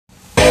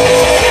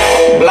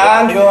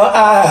behind your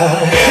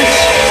eyes,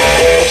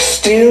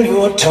 steal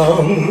your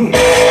tongue,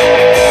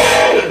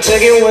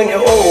 take it when you're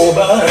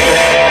over,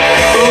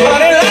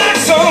 nobody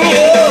likes on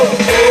you.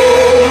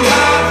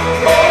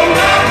 Oh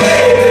my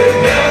baby,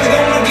 never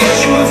gonna get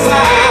you if I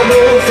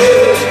don't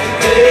first.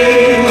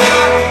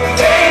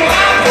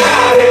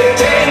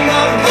 Take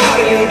my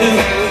body and do.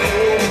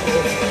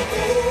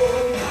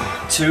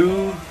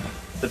 To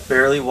the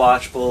barely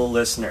watchable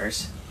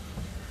listeners,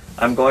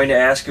 I'm going to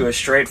ask you a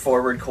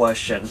straightforward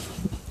question.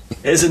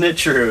 Isn't it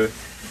true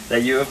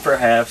that you have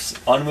perhaps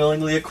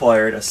unwillingly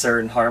acquired a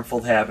certain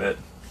harmful habit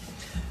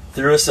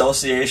through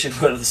association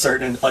with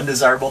certain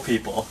undesirable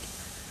people,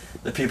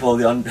 the people of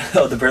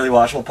the Barely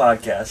Watchable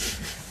podcast?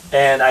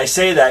 And I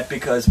say that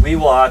because we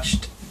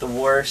watched a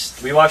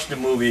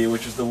movie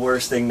which was the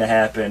worst thing to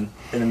happen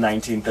in the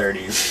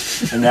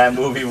 1930s, and that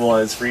movie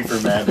was Reefer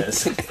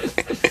Madness.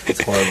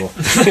 It's horrible.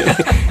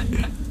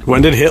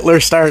 When did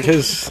Hitler start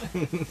his...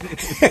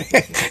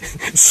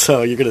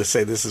 So you're going to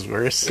say this is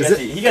worse?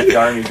 He got the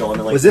army going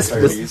in like this the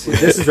 30s.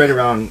 This is right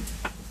around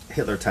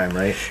Hitler time,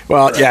 right?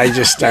 Well, yeah, he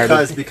just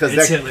started. because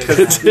that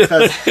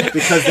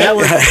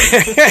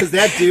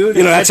dude...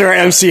 You know, that's where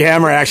MC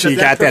Hammer actually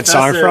got that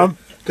song from.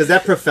 Because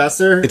that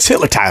professor... It's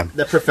Hitler time.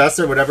 That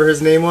professor, whatever his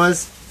name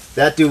was,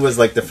 that dude was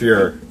like the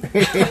Fuhrer.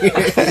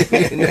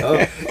 You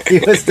know, he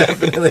was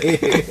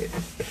definitely...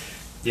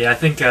 Yeah, I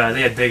think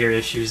they had bigger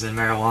issues than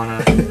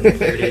marijuana in the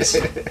 30s.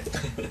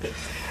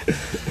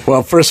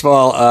 Well, first of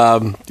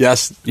all,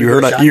 yes, you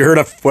heard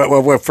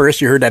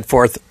first you heard that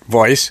fourth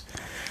voice,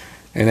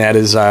 and that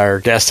is our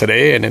guest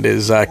today, and it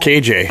is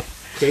KJ.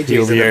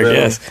 KJ's in the room.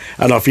 Guest.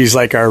 I don't know if he's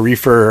like our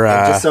reefer.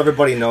 Just so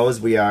everybody knows,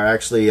 we are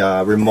actually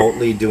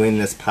remotely doing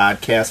this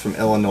podcast from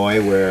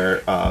Illinois,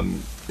 where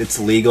it's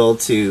legal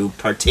to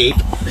partake,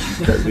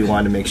 because we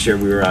wanted to make sure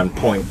we were on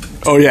point.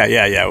 Oh yeah.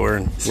 We're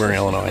in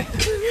Illinois.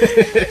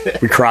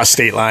 We cross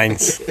state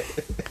lines.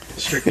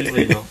 Strictly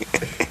legal.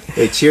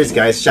 Hey, cheers,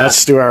 guys! Shot.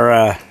 Let's do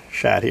our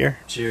shot here.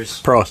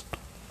 Cheers. Prost.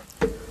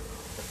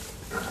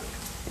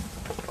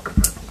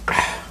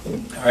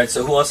 All right,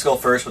 so who wants to go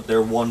first with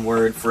their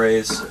one-word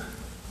phrase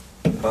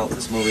about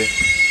this movie?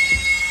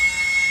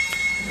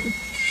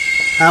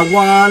 I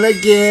wanna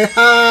get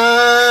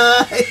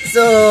high,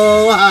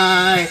 so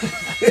high.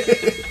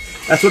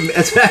 That's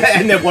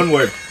and that one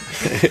word.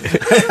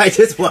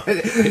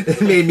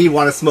 It made me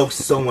want to smoke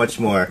so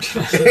much more.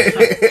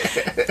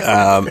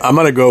 I'm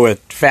gonna go with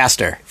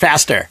faster. Play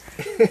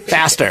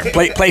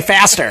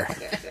faster.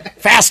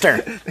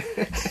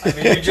 I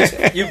mean,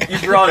 you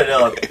brought it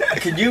up.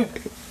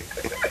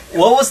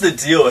 What was the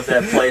deal with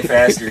that play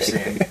faster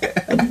scene?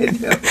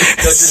 Did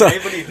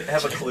anybody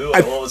have a clue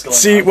what was going on?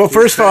 See, well,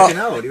 first of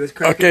all, He was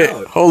cracking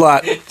out. Hold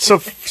on.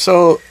 So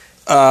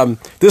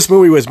this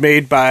movie was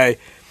made by.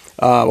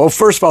 Well,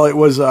 first of all, it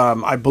was,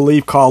 I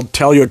believe, called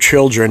Tell Your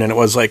Children, and it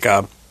was like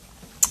a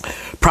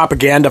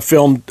propaganda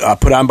film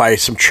put on by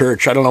some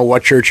church. I don't know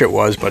what church it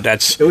was, but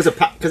that's... It was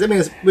because, I mean,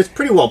 it was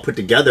pretty well put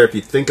together if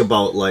you think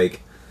about, like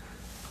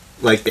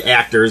the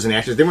actors and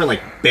actors. They weren't,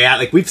 like, bad.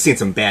 Like, we've seen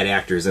some bad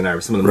actors in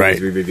some of the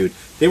movies we reviewed.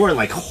 They weren't,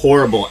 like,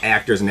 horrible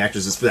actors and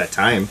actresses for that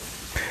time.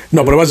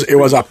 No, but it was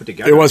put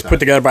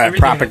together by a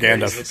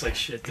propaganda. It looks like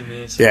shit to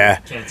me, so yeah,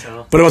 I can't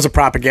tell. But it was a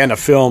propaganda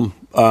film.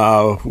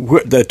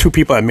 The two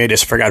people that made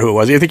this, I forgot who it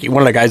was. I think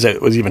one of the guys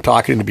that was even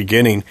talking in the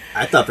beginning.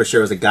 I thought for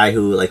sure it was a guy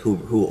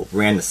who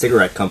ran the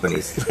cigarette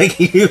companies. Like,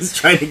 he was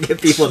trying to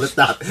get people to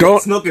stop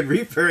smoking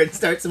reefer and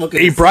start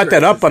smoking. He brought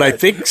that up, but I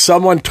think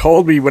someone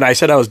told me when I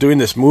said I was doing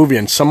this movie,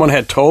 and someone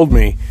had told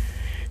me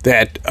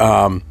that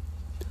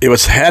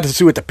it had to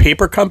do with the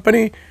paper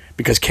company,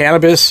 because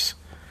cannabis.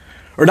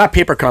 Or not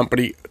paper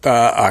company,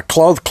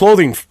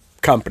 clothing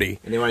company.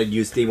 And they wanted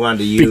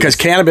to use because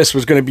cannabis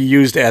was going to be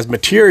used as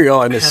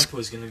material, and hemp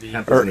was going to be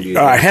hemp.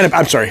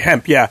 I'm sorry,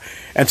 hemp. Yeah,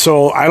 and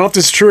so I don't know if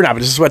this is true or not, but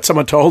this is what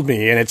someone told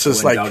me, and it's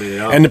just like,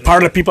 and the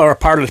part of the people who are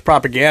part of this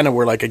propaganda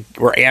were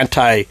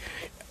anti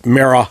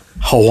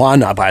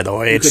marijuana. By the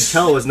way, you could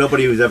tell it was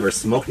nobody who's ever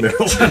smoked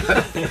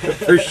marijuana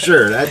for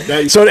sure.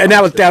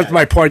 That was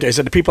my point. I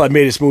said the people that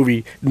made this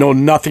movie know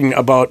nothing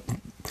about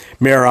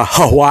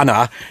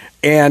marijuana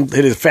and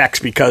its effects,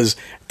 because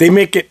they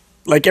make it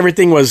like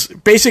everything was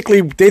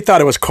basically, they thought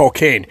it was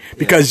cocaine,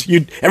 because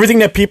everything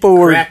that people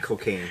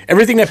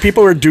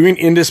were doing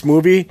in this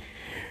movie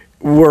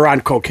were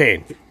on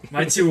cocaine.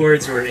 My two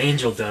words were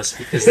angel dust,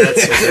 because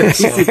that's what they were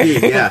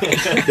PCP, yeah.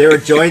 They were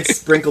joints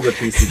sprinkled with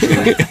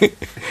PCP.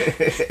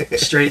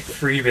 Straight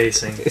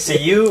freebasing. See,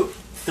 you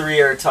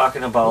three are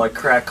talking about like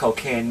crack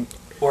cocaine,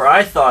 where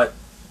I thought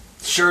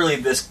surely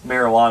this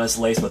marijuana is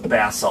laced with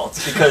bath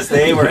salts, because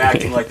they were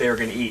acting like they were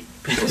going to eat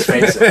people's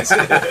faces.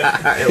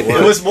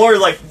 It was more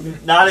like,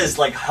 not as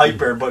like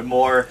hyper, but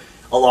more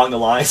along the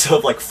lines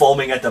of like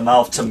foaming at the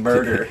mouth to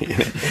murder.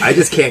 I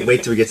just can't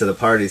wait till we get to the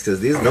parties,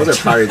 because those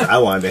are parties I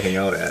wanted to hang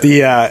out at.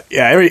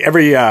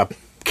 Every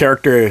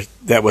character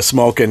that was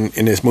smoking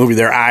in this movie,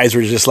 their eyes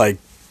were just like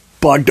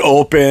bugged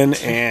open,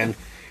 and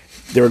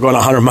they were going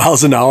 100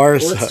 miles an hour.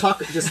 Well,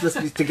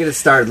 to get it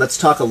started, let's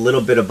talk a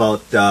little bit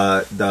about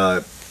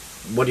the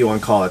what do you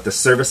want to call it? The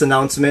service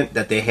announcement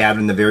that they had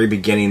in the very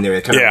beginning.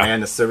 They kind of ran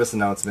the service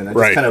announcement. I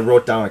just kind of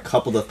wrote down a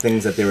couple of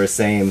things that they were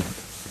saying.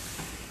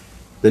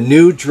 The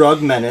new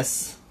drug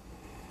menace,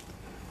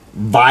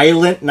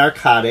 violent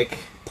narcotic,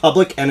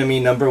 public enemy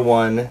number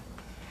one.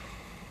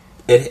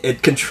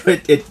 It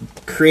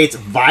creates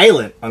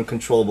violent,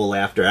 uncontrollable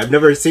laughter. I've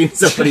never seen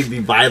somebody be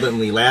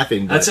violently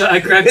laughing. That's what I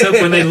cracked up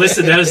when they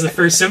listed that as the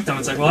first symptom.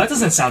 It's like, well, that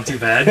doesn't sound too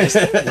bad. Just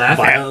laugh.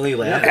 Violently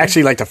laughing.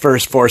 Actually, like the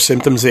first 4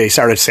 symptoms they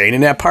started saying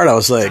in that part, I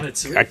was like,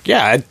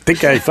 I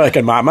think I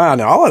fucking mama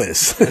on all of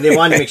this. And they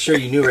wanted to make sure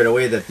you knew right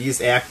away that these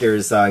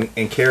actors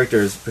and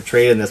characters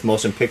portrayed in this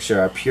motion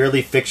picture are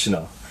purely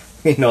fictional.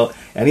 You know,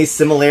 any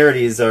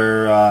similarities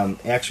or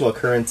actual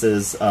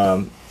occurrences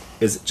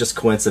is just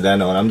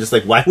coincidental. And I'm just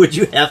like, why would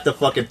you have to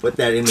fucking put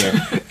that in there?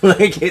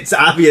 Like, it's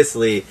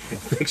obviously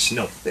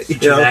fictional.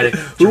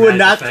 Who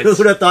would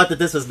have thought that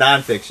this was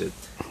nonfiction?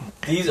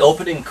 These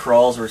opening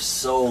crawls were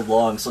so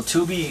long. So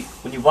Tubi,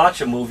 when you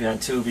watch a movie on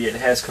Tubi, it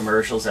has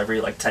commercials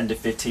every like 10 to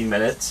 15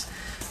 minutes.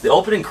 The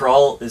opening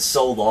crawl is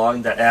so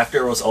long that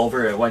after it was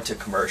over, it went to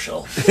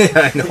commercial.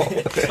 I know.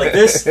 Like,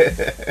 this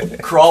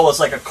crawl was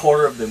like a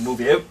quarter of the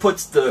movie. It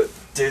puts the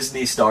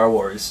Disney Star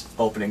Wars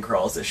opening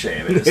crawls to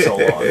shame. It is so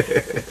long.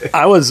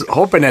 I was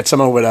hoping that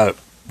someone would have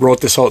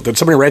wrote this whole... Did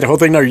somebody write the whole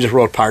thing, or you just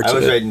wrote parts of it?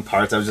 I was writing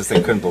parts. I was just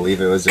like, couldn't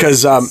believe it. It was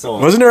because so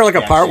wasn't there like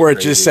a part where it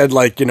crazy. just said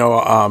like, you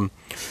know,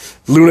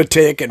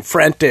 lunatic and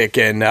frantic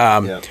and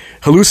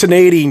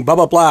hallucinating, blah,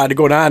 blah, blah, to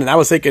go on. And I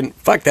was thinking,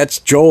 fuck, that's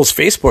Joel's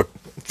Facebook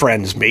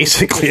friends,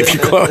 basically. If you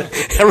go,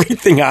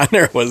 everything on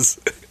there was...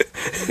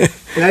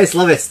 And I just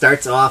love it. It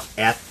starts off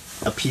at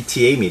a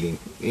PTA meeting,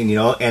 you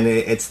know, and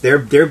it's their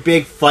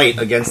big fight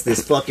against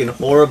this fucking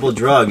horrible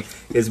drug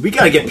is we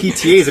got to get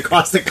PTAs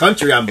across the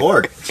country on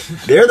board.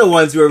 They're the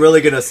ones who are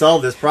really going to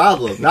solve this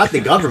problem, not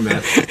the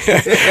government.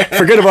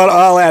 Forget about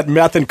all that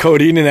meth and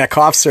codeine and that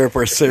cough syrup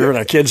we're serving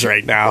our kids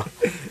right now.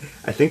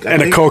 I think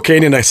a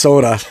cocaine and a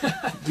soda.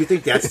 Do you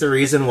think that's the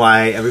reason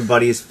why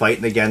everybody's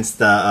fighting against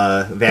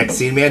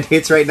vaccine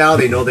mandates right now?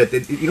 They know that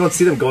you don't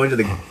see them going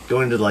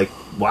to like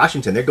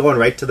Washington. They're going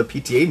right to the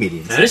PTA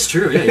meetings. That is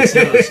true. Yeah, you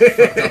see those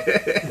fucked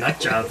up nut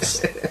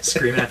jobs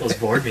screaming at those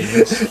board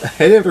meetings.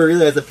 I never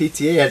realized the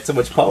PTA had so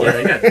much power. Yeah,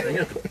 they got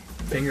the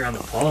finger on the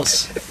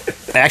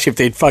pulse. Actually, if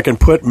they'd fucking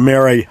put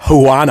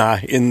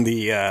marijuana in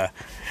the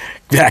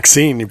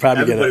vaccine, you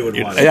probably Everybody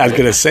would want it. Yeah, I was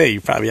gonna say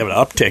you probably have an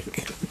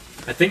uptick.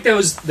 I think that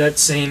was that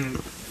same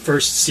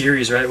first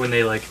series, right? When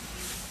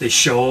they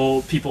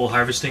show people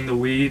harvesting the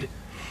weed,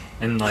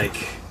 and like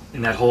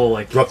in that whole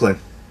like Brooklyn.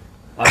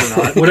 I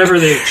don't know, whatever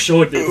they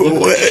showed, it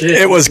looked like shit.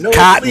 It was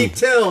cotton.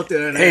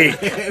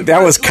 Hey,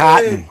 that was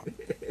cotton.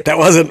 That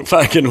wasn't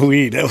fucking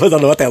weed. I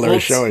don't know what that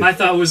was showing. My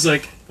thought was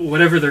like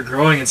whatever they're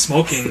growing and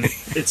smoking,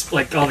 it's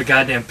like all the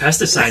goddamn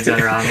pesticides that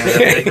are on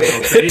there.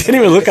 It didn't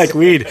even look like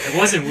weed. It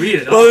wasn't weed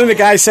at all. Well, then the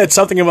guy said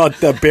something about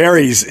the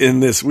berries in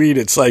this weed.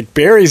 It's like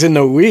berries in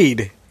the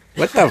weed.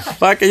 What the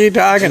fuck are you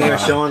talking They were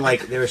about?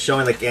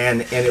 showing like,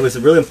 and it was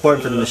really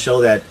important for them to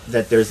show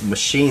that there's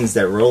machines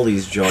that roll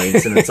these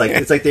joints, and it's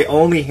like they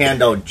only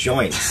hand out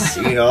joints.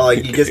 You know,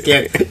 like you just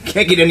can't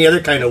get any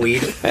other kind of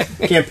weed.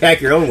 You can't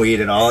pack your own weed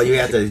at all. You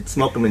have to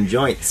smoke them in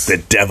joints. The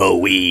devil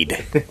weed.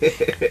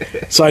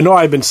 So I know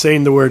I've been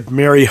saying the word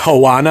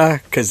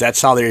marijuana because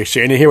that's how they're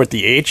saying it here with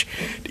the H.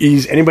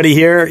 Is anybody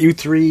here, you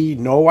three,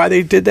 know why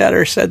they did that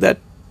or said that?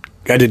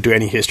 I didn't do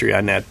any history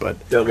on that, but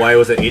Why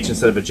was it H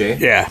instead of a J?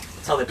 yeah.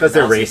 Because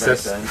they're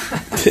racist.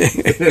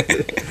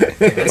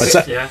 What's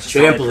that? Yeah.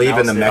 They don't believe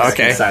in the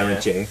Mexican Okay.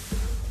 silent J.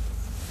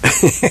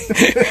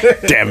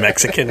 Damn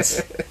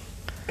Mexicans.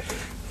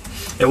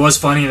 It was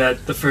funny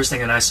that the first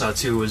thing that I saw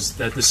too was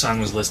that the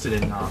song was listed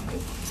in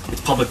it's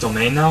public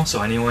domain now,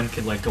 so anyone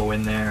could like go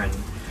in there and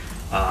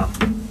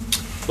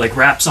like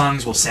rap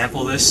songs will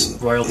sample this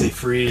royalty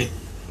free.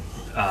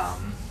 I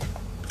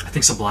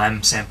think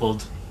Sublime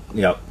sampled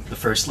Yep. the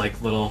first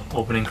like little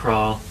opening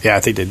crawl. Yeah, I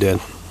think they did.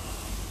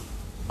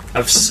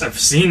 I've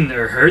seen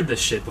or heard this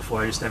shit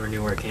before. I just never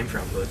knew where it came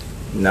from, but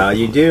Now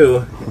you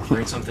do.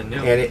 learned something new.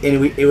 And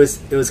it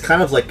was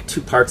kind of like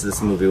two parts of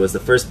this movie. It was the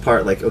first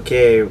part like,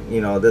 okay,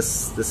 you know,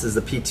 this is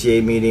the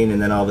PTA meeting,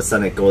 and then all of a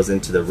sudden it goes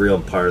into the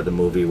real part of the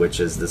movie, which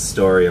is the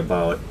story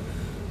about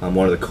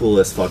one of the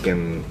coolest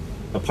fucking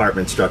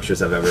apartment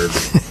structures I've ever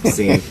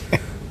seen.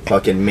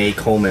 Fucking May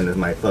Coleman is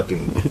my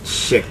fucking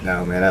shit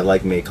now, man. I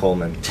like May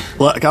Coleman.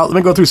 Well, let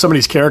me go through some of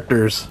these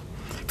characters.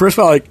 First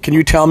of all, can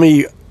you tell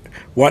me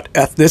what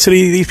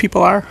ethnicity these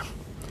people are?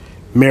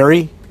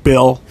 Mary,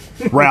 Bill,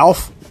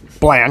 Ralph,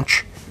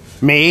 Blanche,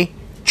 May,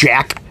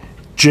 Jack,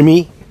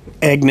 Jimmy,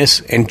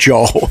 Agnes, and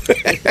Joe.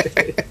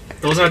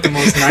 Those aren't the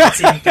most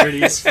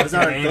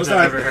 1930s names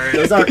I've ever heard.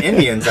 Those aren't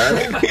Indians, are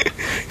they?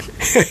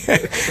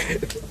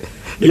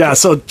 Yeah,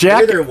 so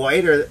Jack... Either they're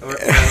white or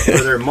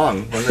they're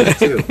Hmong. One of the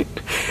two.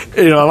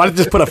 You know, I want to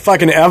just put a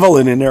fucking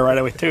Evelyn in there right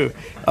away, too.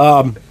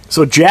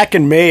 So Jack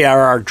and May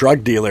are our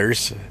drug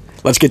dealers.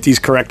 Let's get these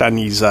correct on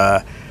these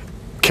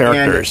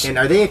characters. And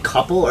are they a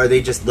couple, or are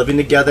they just living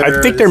together?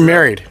 I think they're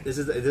married.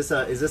 Is this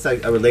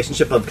a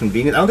relationship of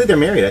convenience? I don't think they're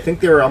married. I think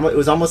they were. It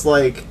was almost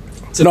like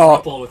It's a No.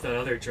 couple with that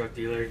other drug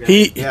dealer guy.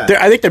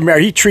 I think the mayor,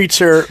 he treats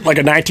her like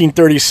a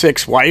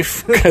 1936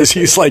 wife because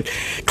he's like,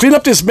 clean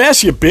up this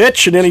mess, you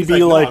bitch, and then he'd He's be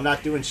no, like, I'm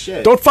not doing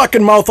shit. don't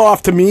fucking mouth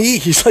off to me.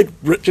 He's like,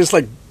 just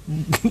like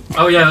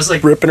oh yeah, it was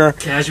like ripping her.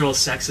 casual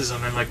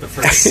sexism in like the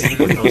first scene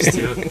with those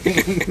two.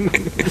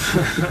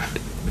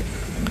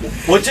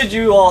 What did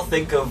you all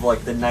think of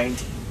like the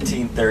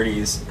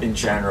 1930s in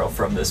general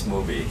from this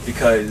movie?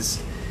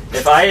 Because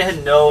if I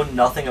had known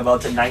nothing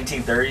about the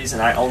 1930s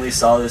and I only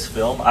saw this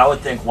film, I would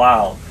think,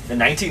 wow, the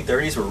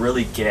 1930s were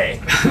really gay.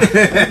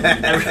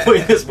 Everybody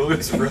in this movie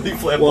was really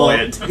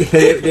flamboyant.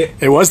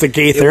 It was the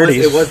gay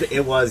 30s.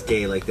 It was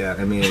gay like that.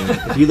 I mean,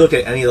 if you look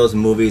at any of those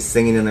movies,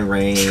 Singing in the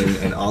Rain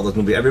and all those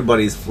movies,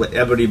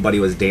 everybody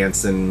was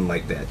dancing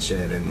like that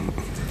shit and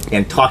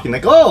talking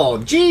like, oh,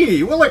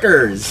 gee,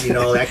 Willikers, you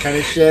know, that kind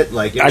of shit.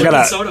 Like, I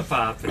gotta- soda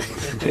pop.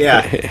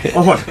 yeah.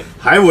 Oh,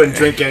 I wouldn't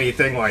drink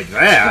anything like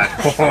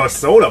that. Oh,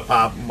 soda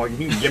pop.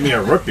 You can give me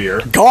a root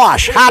beer.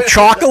 Gosh, hot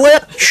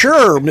chocolate?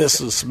 Sure,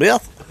 Mrs.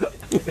 Smith.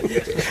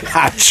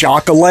 Hot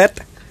chocolate?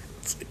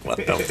 It's like, what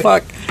the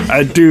fuck?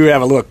 I do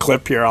have a little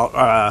clip here.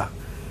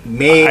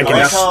 May I like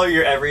guess. how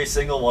you're every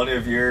single one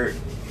of your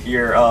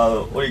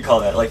what do you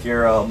call that? Like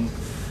your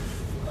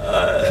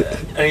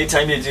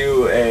anytime you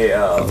do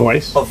a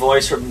voice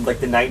from like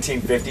the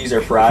 1950s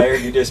or prior,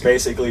 you just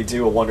basically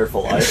do A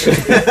Wonderful Life.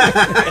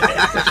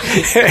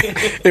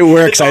 It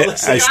works.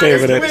 I stay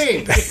with it.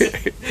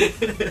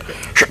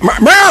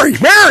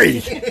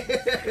 Mary!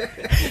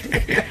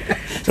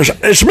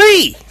 It's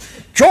me,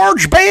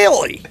 George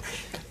Bailey.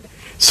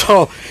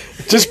 So,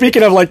 just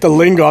speaking of like the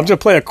lingo, I'm going to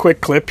play a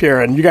quick clip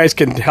here, and you guys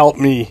can help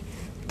me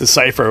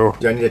decipher.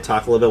 Do I need to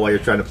talk a little bit while you're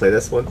trying to play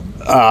this one?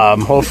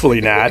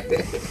 Hopefully not.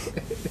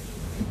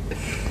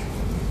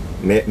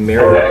 Mary. Hey,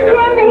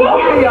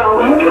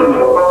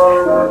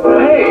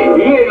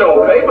 he ain't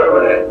no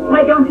paper man.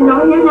 Why don't you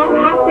know you're not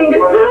asking to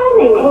tell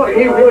me? Oh,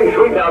 he really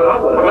shrieked out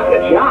like a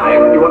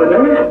jive. You want to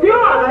do it?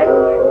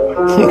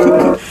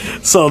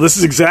 So this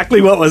is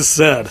exactly what was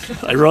said.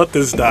 I wrote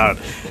this down.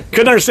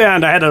 Couldn't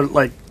understand. I had to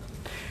like.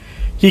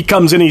 He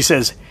comes in. He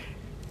says,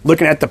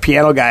 looking at the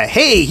piano guy,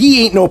 "Hey,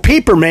 he ain't no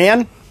paper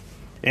man."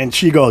 And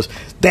she goes,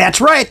 "That's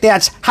right.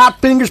 That's Hot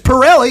Fingers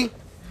Pirelli.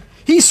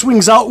 He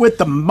swings out with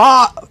the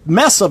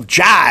mess of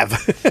jive."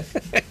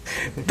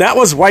 That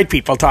was white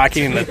people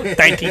talking in the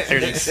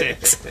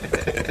 1936.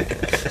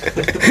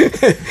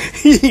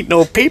 He ain't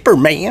no paper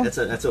man.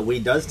 That's what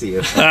weed does to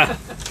you.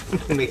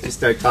 It makes you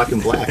start talking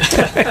black.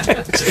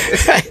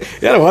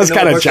 Yeah, it was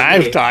kind of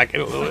jive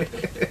talking a little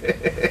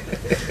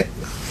bit.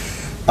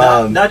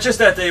 Not just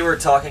that they were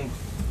talking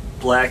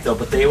black though,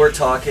 but they were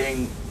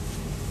talking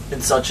in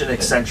such an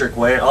eccentric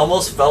way. It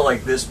almost felt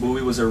like this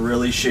movie was a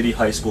really shitty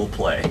high school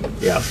play.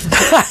 Yeah.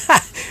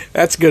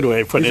 That's a good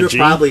way of putting These it, are Gene.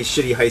 probably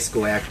shitty high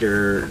school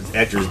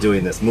actors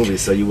doing this movie,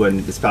 so you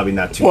wouldn't. It's probably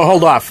not too. Well,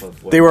 hold off.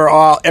 They were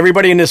all.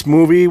 Everybody in this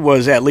movie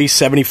was at least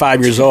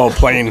 75 years old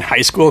playing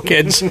high school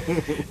kids.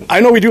 I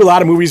know we do a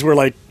lot of movies where,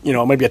 like, you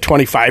know, maybe a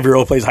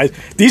 25-year-old plays high.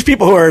 These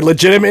people who are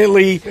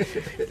legitimately,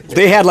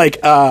 they had like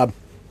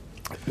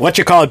what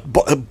you call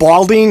it,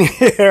 balding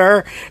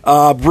hair,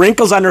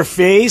 wrinkles on their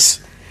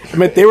face. I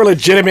mean, they were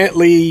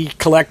legitimately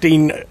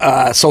collecting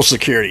Social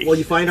Security. Well,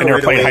 you find out and they were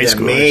right playing away high that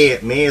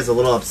schoolers. May is a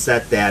little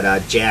upset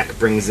that Jack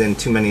brings in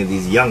too many of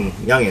these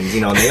youngins.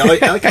 You know, and I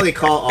like how they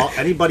call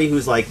anybody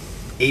who's like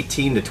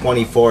 18 to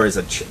 24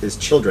 is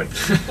children.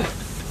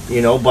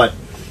 You know, but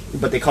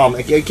they call them.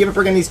 I keep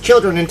bringing these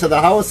children into the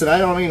house, and I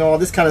don't, you know, all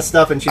this kind of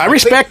stuff. And she's I like,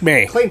 respect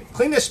May.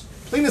 Clean this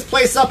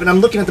place up. And I'm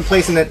looking at the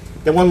place, and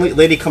that one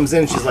lady comes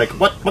in, and she's like,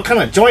 "What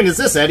kind of joint is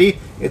this, Eddie?"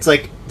 It's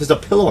like there's a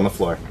pillow on the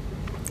floor.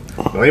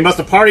 Well, he must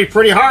have partied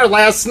pretty hard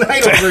last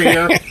night over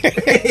here.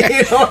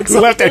 You know, We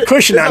left that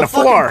cushion on the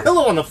floor.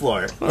 Pillow on the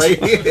floor. Like,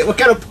 what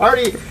kind of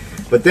party?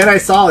 But then I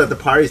saw that the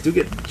parties do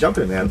get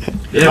jumping, man.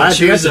 Yeah,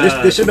 she was,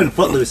 this should have been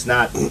Footloose,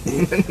 not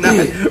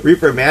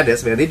Reaper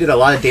Madness, man. They did a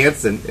lot of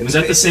dancing. Was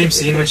that the same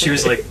scene when she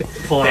was like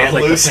pulling off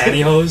like the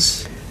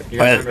pantyhose? You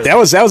guys remember That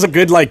was a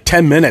good like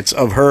 10 minutes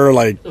of her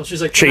like Oh,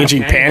 she's like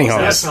changing pantyhose.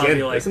 That's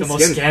probably like the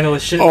most Skin.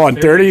 scandalous shit. Oh, in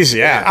 30s,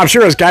 yeah. I'm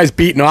sure those guys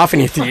beating off in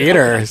the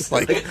theater. It's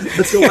like,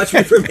 Let's go watch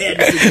Reaper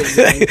Madness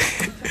again.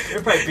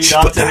 They're probably beat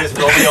up to this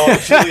Romeo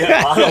and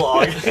Juliet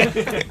monologue.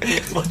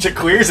 A bunch of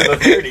queers in the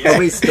 30s. How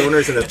many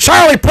stoners in the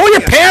Charlie, pull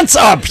your pants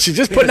up. She's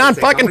just putting on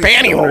fucking How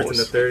many stoners in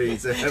pantyhose. the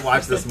 30s. I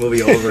watched this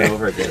movie over and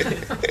over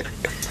again.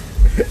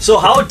 So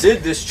how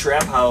did this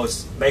trap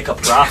house make a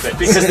profit?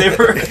 Because they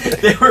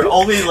were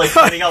only like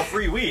handing out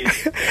free weed.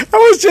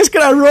 I was just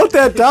gonna. I wrote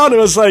that down. It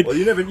was like, Well,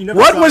 you never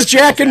what saw was it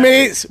Jack and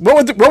May's?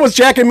 What was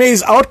Jack and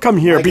May's outcome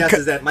here? My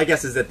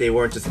guess is that they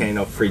weren't just handing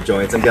out free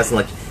joints. I'm guessing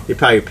like they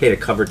probably paid a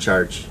cover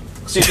charge.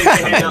 So you think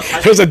they hand out,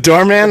 there was a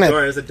doorman.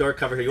 There's a door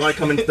cover. You want to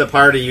come into the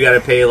party, you got to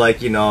pay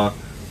like, you know,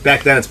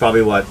 back then it's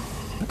probably what,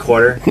 a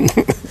quarter.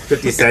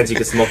 50 cents, you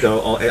could smoke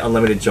all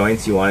unlimited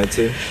joints you wanted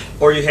to.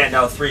 Or you hand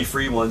out 3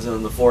 free ones, and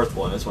then the 4th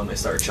one is when they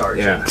start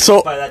charging. Yeah.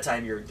 So by that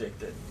time, you're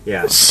addicted.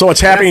 Yeah. So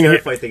what's happening That's here?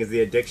 the funny thing is the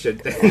addiction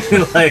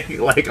thing.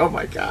 like, oh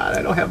my god,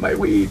 I don't have my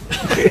weed.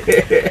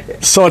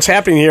 So what's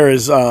happening here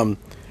is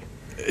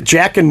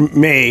Jack and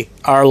May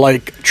are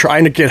like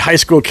trying to get high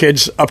school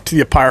kids up to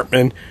the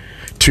apartment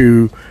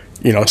to,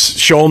 you know,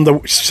 show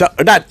them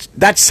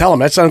not sell them.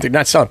 That's something,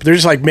 not sell them. But they're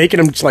just like making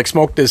them just like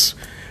smoke this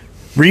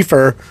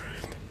reefer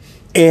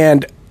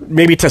and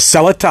maybe to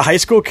sell it to high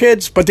school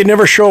kids. But they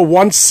never show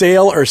one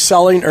sale or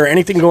selling or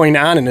anything going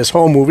on in this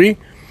whole movie.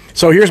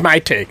 So here's my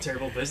take.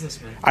 Terrible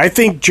businessman. I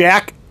think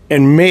Jack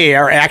and May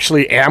are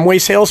actually Amway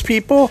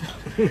salespeople.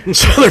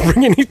 So they're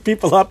bringing these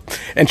people up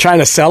and trying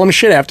to sell them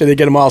shit after they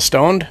get them all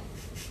stoned.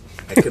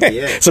 That could be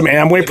it. Some Amway Maybe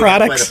that's why the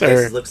products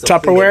place or looks so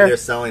clean.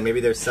 Tupperware? Maybe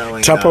they're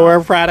selling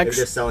Tupperware products? Maybe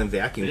they're selling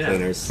vacuum Yeah,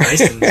 cleaners.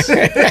 license.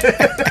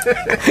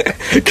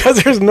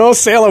 Because there's no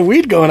sale of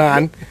weed going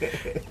on.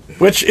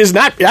 Which is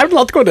not... I would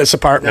love to go to this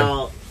apartment.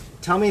 Now,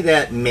 tell me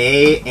that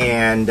May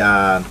and...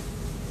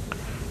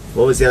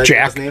 what was the other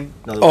Jack. girl's name?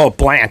 No, Oh,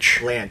 Blanche.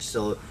 Blanche.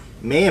 So,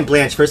 May and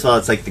Blanche, first of all,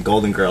 it's like the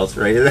Golden Girls,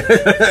 right?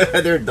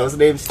 Are there those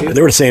names too?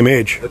 They were the same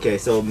age. Okay,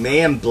 so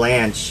May and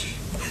Blanche,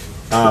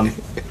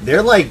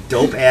 they're like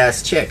dope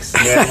ass chicks.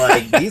 Man.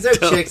 Like these are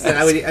chicks that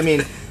I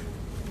mean,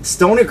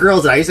 stoner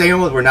girls that I used to hang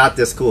out with were not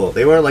this cool.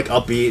 They were like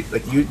upbeat.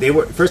 Like they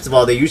were. First of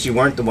all, they usually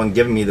weren't the one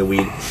giving me the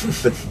weed,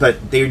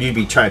 but they would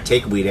usually be trying to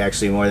take weed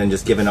actually more than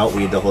just giving out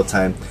weed the whole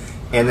time.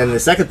 And then the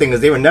second thing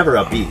is they were never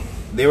upbeat.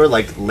 They were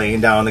like laying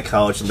down on the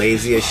couch,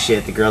 lazy as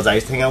shit. The girls I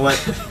used to hang out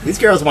with, these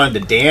girls wanted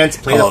to dance,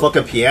 play the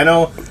fucking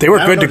piano. They were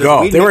good to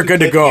go. They were good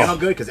to go.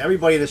 Good because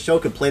everybody in the show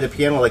could play the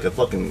piano like a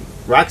fucking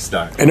rock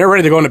star. And they're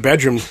ready to go in the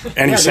bedroom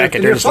any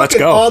second. They're just, let's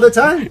go. All the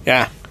time.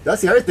 Yeah.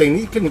 That's the other thing.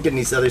 You couldn't get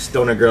these other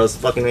stoner girls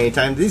fucking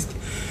anytime.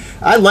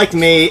 I liked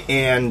May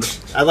and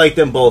I liked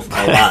them both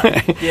a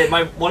lot. Yeah,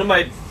 one of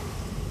my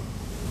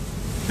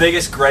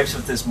biggest gripes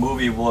with this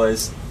movie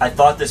was I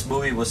thought this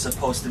movie was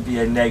supposed to be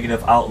a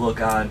negative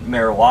outlook on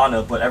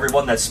marijuana, but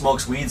everyone that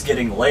smokes weed's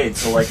getting laid.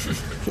 So like,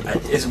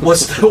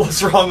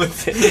 what's wrong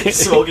with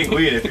smoking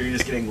weed if you're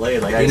just getting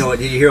laid? Like, You know what?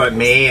 Did you hear what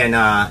May and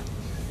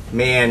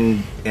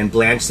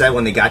Blanche said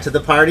when they got to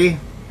the party?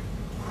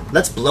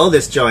 Let's blow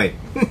this joint.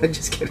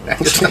 Just kidding.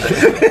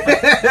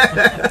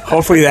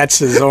 Hopefully that's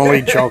his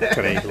only joke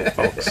today,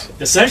 folks.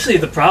 Essentially,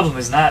 the problem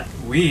is not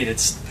weed.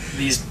 It's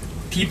these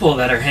people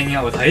that are hanging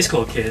out with high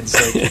school kids.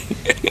 Like,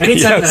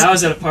 anytime Yes. that I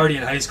was at a party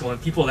in high school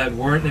and people that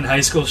weren't in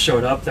high school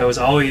showed up, that was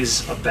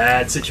always a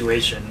bad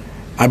situation.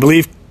 I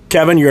believe,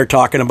 Kevin, you're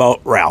talking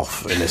about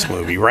Ralph in this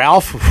movie.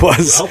 Ralph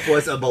was a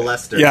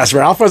molester. Yes,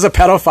 Ralph was a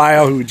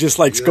pedophile who just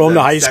like He was going to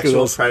a high sexual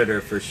schools.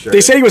 predator for sure. They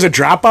said he was a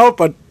dropout,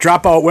 but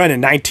dropout when in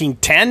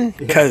 1910?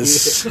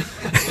 Because out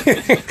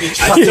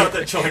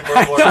the joint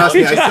Trust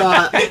me,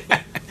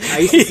 I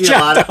used to see a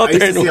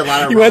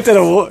lot of. he went to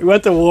the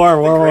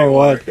war, World War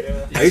One.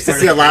 I used to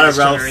see a lot of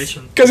Ralph.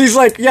 Because he's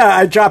like, yeah,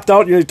 I dropped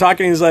out. You're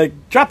talking. He's like,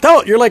 dropped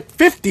out. You're like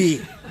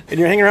 50, and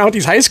you're hanging around with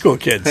these high school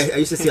kids. I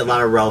used to see a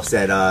lot of Ralphs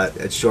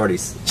at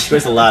Shorty's.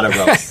 There's a lot of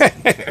Ralphs.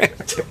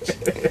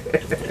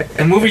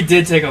 The movie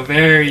did take a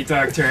very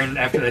dark turn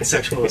after that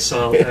sexual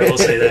assault. I will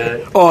say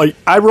that. Oh,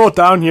 I wrote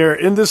down here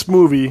in this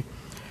movie,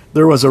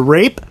 there was a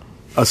rape,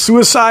 a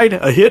suicide,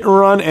 a hit and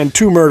run, and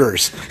 2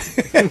 murders.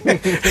 In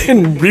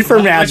Reefer Which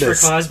were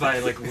Madness. caused by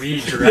like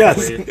weed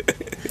directly.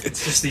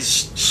 It's just these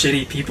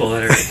shitty people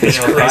that are hanging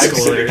out with high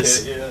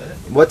schoolers.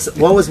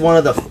 What was one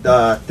of the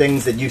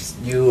things that you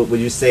would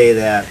you say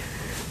that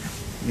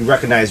you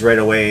recognized right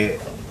away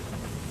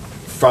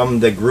from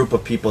the group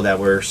of people that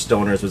were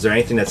stoners? Was there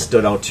anything that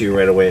stood out to you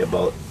right away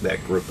about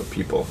that group of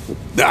people?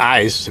 The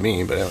eyes to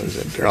me, but it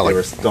was, they're all They like,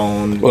 were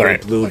stoned, Well,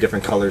 right. blue,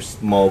 different colors,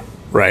 smoke.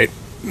 right.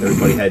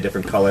 Everybody had a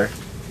different color.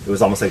 It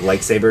was almost like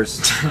lightsabers.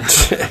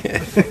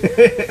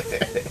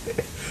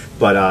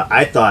 But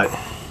I thought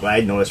what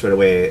I noticed right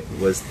away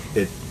was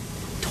it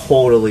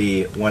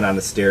totally went on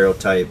the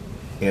stereotype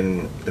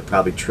and the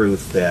probably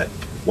truth that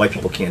white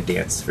people can't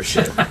dance for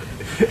shit.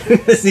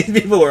 These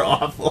people were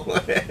awful.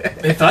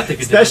 They thought they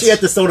could Especially dance.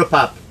 at the soda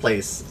pop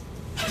place.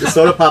 The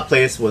soda pop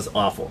place was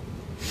awful.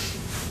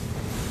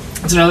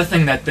 That's another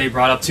thing that they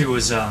brought up too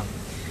was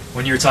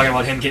when you were talking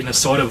about him getting a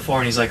soda before,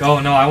 and he's like, "Oh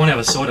no, I won't have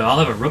a soda. I'll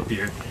have a root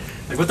beer."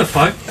 Like, what the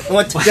fuck?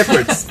 What's the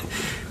difference?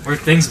 Were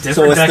things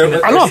different it's back in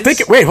the I don't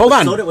think. Wait, hold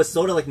on. Soda was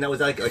soda like was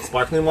that like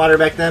sparkling water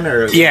back then,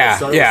 or Yeah,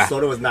 soda, yeah.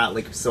 Soda was not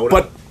like soda.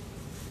 But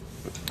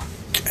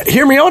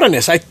hear me out on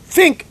this. I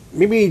think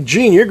maybe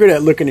Gene, you're good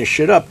at looking this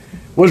shit up.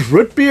 Was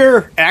root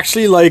beer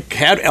actually like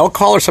had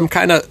alcohol or some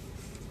kind of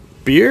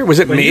beer? Was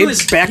it But made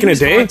back in the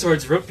day? Going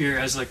towards root beer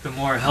as like the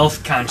more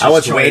health conscious. I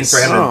was choice. waiting for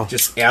him Oh. to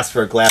just ask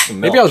for a glass of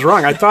milk. Maybe I was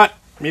wrong. I thought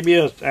maybe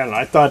it was, I don't know.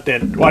 I thought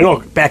that. Well, I know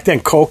back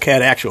then Coke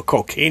had actual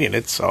cocaine in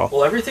it. So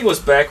Well, everything was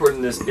backward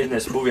in this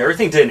movie.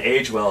 Everything didn't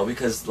age well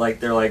because like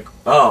they're like,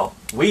 oh,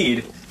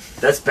 weed.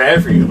 That's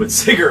bad for you with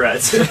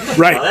cigarettes.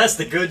 Right. Now, that's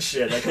the good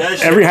shit. Like, that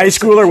shit. Every high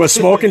schooler was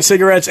smoking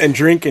cigarettes and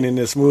drinking in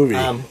this movie.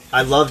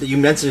 I love that you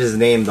mentioned his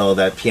name though.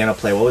 That piano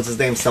player. What was his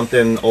name?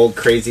 Something old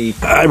crazy.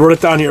 I wrote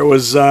it down here. It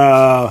was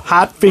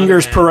Hot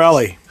Fingers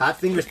Pirelli. Hot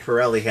Fingers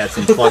Pirelli had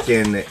some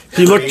fucking.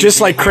 He looked just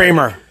crazy like hair.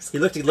 Kramer. He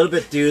looked a little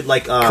bit, dude,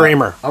 like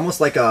Kramer.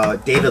 almost like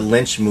a David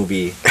Lynch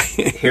movie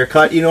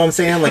haircut. You know what I'm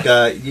saying? Like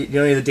you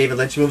know the David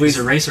Lynch movies.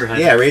 He's a Eraserhead.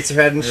 Yeah,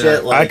 Eraserhead and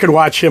shit. Like, I could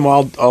watch him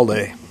all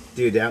day.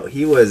 dude,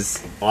 he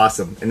was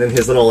awesome. And then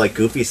his little like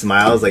goofy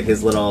smiles, like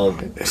his little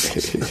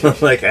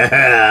like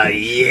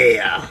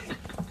yeah.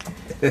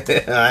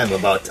 I'm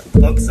about to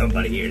fuck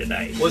somebody here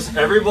tonight. Was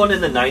everyone in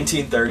the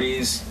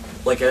 1930s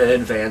like at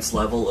an advanced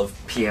level of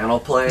piano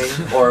playing,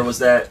 or was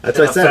that That's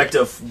an what I said. effect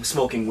of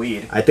smoking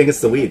weed? I think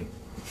it's the weed.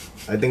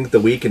 I think the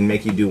weed can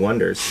make you do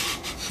wonders.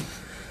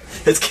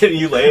 It's getting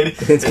you laid.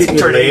 It's getting you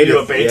turning laid, you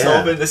into a yeah.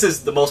 Beethoven. This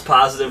is the most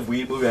positive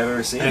weed movie I've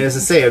ever seen. And as I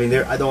say, I mean,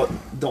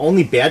 the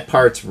only bad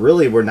parts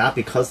really were not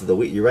because of the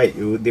weed. You're right.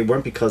 They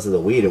weren't because of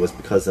the weed. It was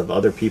because of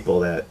other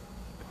people that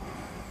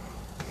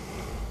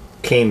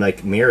came.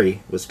 Like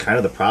Mary was kind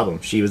of the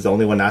problem. She was the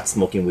only one not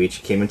smoking weed.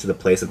 She came into the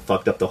place and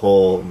fucked up the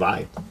whole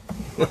vibe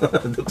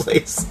of the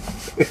place.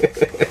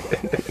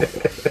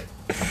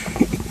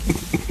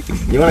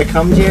 You want to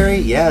come, Jerry?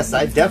 Yes,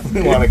 I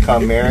definitely want to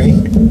come, Mary.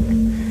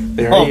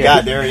 Oh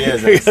God, there he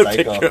is. That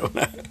psycho.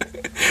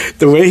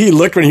 The way he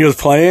looked when he was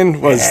playing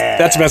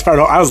that's the best part.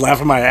 I was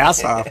laughing my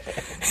ass off.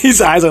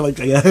 His eyes are like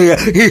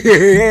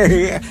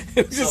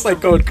it's just like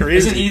going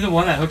crazy. Isn't he the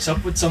one that hooks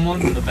up with someone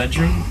in the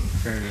bedroom?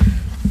 Or...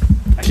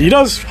 He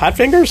does Hot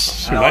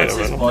Fingers? He No, might it's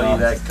his have. buddy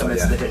that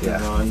commits the hit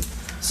and run.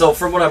 So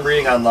from what I'm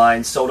reading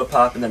online, soda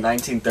pop in the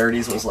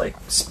 1930s was like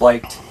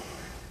spiked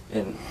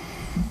and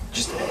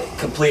just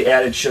complete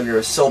added sugar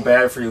is so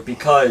bad for you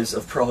because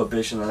of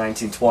prohibition in the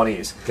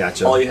 1920s.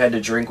 Gotcha. All you had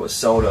to drink was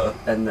soda,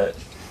 and the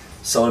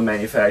soda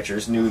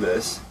manufacturers knew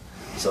this,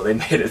 so they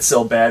made it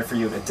so bad for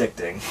you and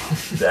addicting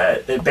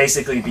that it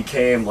basically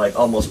became like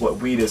almost what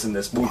weed is in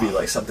this movie,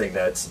 like something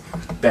that's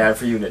bad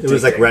for you and addicting. It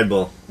was like Red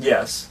Bull.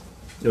 Yes.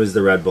 It was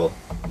the Red Bull.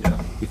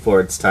 Yeah.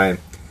 Before its time.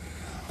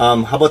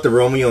 How about the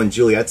Romeo and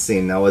Juliet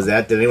scene? Now,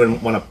 did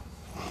anyone want to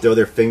throw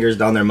their fingers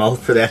down their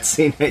mouth for that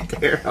scene right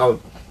there?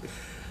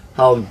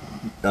 How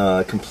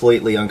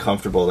completely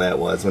uncomfortable that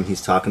was when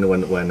he's talking to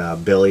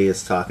when Billy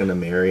is talking to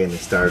Mary and they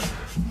start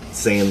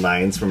saying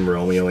lines from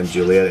Romeo and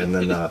Juliet, and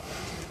then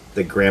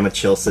the Grandma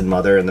Chilson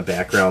mother in the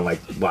background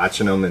like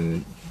watching them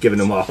and giving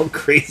them all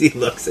crazy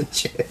looks and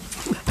shit.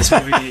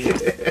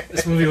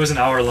 This movie was an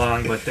hour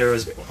long, but there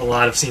was a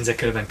lot of scenes that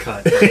could have been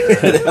cut.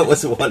 That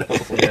was one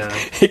of them.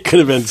 Yeah. It could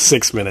have been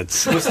 6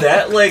 minutes. Was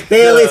that like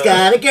Billy's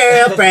got a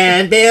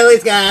girlfriend.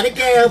 Billy's got a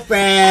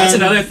girlfriend. That's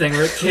another thing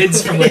where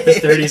kids from like the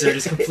 30s are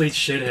just complete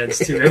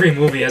shitheads too. Every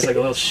movie has like a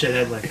little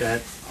shithead like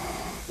that.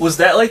 Was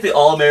that like the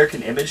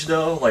all-American image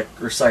though, like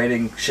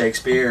reciting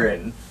Shakespeare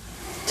and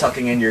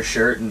tucking in your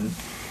shirt and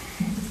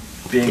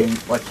being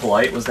like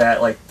polite? Was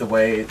that like the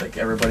way like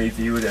everybody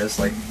viewed as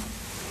like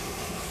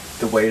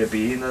the way to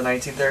be in the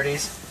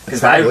 1930s?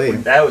 Because that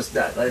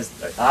is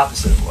the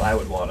opposite of what I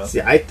would want to.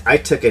 See, I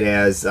took it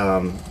as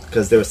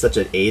because there was such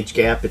an age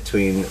gap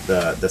between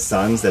the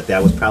sons that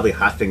was probably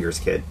Hot Fingers'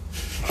 kid.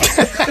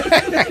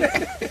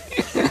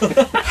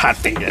 Hot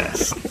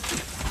Fingers.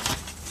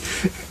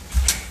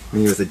 I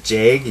mean, he was a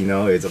jag, he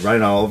was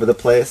running all over the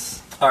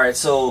place. All right,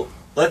 so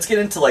let's get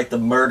into like the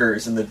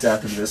murders and the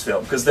death in this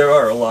film because there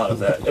are a lot of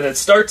that, and it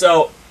starts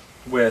out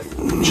with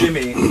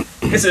Jimmy.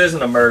 I guess it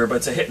isn't a murder, but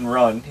it's a hit and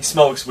run. He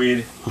smokes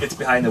weed, gets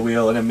behind the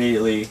wheel, and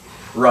immediately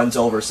runs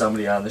over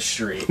somebody on the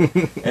street.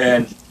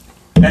 And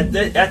at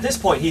this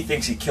point, he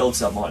thinks he killed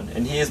someone,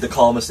 and he is the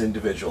calmest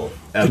individual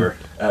Ever.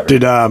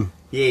 Did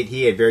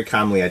He ate very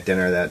calmly at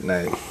dinner that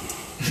night.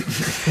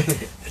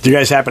 Did you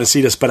guys happen to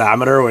see the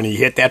speedometer when he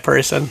hit that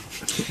person?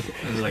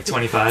 It was like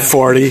 25.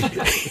 40.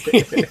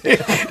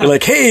 You're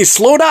like, hey,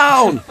 slow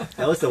down.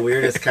 That was the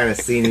weirdest kind of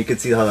scene. You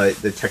could see how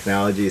the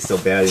technology is so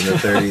bad in the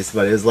 30s,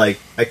 but it was like,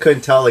 I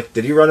couldn't tell, like,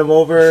 did he run him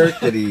over?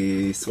 Did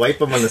he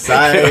swipe him on the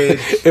side?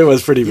 It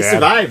was pretty He bad.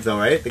 survived, though,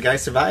 right? The guy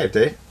survived,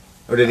 eh?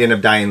 Or did he end up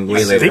dying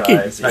way I later?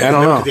 think I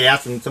don't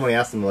know. Somebody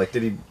asked him, like,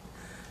 did he...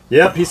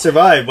 Yep, he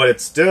survived, but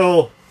it's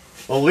still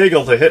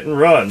illegal to hit and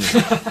run.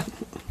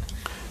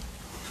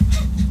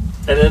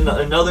 And then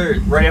another,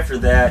 right after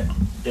that,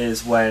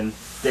 is when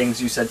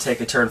things you said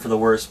take a turn for the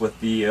worse with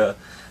the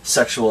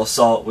sexual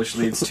assault, which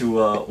leads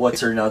to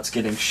What's-Her-Nuts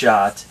getting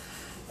shot.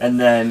 And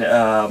then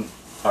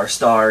our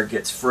star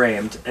gets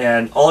framed.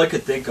 And all I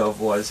could think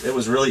of was it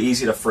was really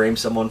easy to frame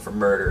someone for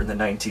murder in the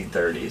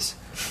 1930s.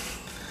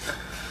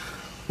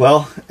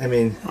 Well, I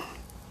mean,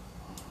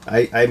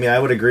 I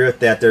would agree with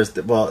that.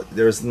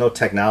 There's no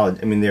technology.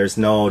 I mean, there's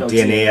no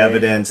DNA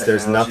evidence.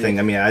 There's nothing.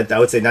 I mean, I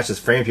would say not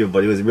just frame people,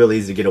 but it was really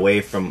easy to get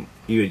away from.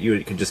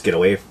 You could just get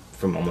away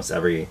from almost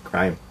every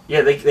crime.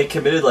 Yeah, they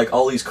committed like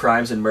all these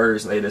crimes and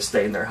murders, and they just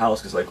stay in their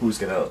house because like who's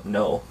gonna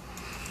know?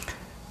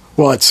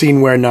 Well, it's seen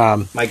when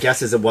my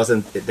guess is it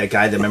wasn't that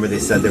guy. Remember they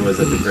said there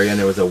was at the very end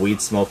there was a weed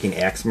smoking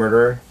axe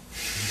murderer.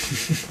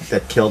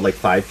 that killed like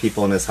 5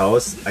 people in his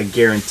house. I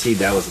guarantee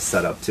that was a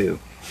setup too.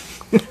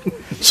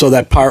 So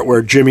that part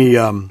where Jimmy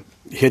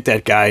hit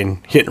that guy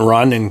and hit and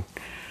run, and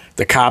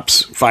the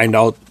cops find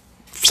out,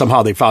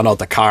 somehow they found out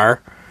the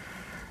car.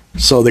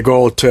 So they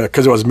go to,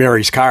 because it was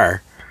Mary's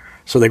car.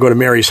 So they go to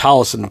Mary's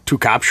house, and 2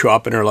 cops show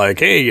up, and they're like,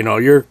 hey, you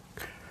get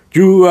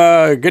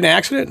in an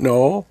accident?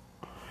 No.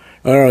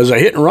 It was a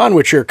hit and run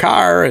with your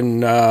car,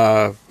 and,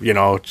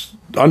 it's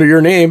under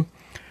your name.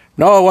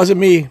 No, it wasn't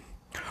me.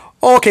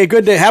 Oh, okay,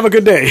 good day. Have a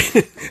good day.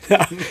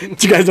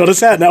 Did you guys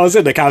notice that? And that was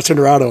it. The cops turned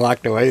around and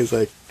walked away. He's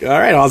like, all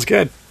right, all's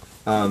good.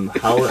 How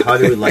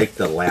do we like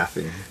the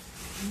laughing?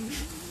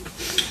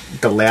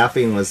 The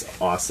laughing was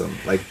awesome.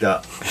 Like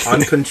the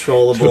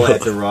uncontrollable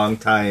at the wrong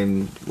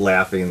time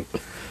laughing.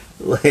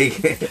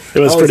 Like it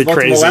was pretty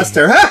crazy.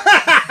 Molester.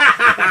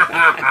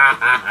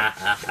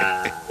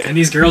 And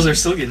these girls are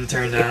still getting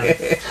turned on.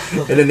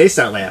 And then they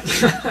start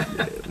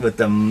laughing with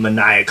the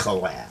maniacal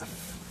laugh.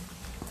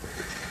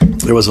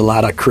 There was a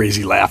lot of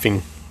crazy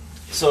laughing.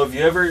 So have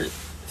you ever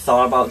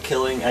thought about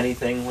killing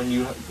anything when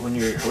you're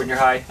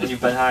high? When you've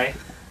been high?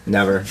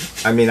 Never.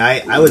 I mean,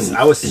 I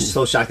was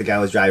so shocked the guy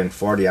was driving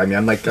 40. I mean,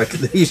 I'm like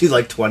usually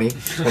like 20,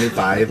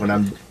 25 when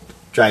I'm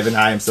driving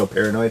high. I'm so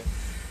paranoid.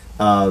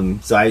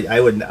 So I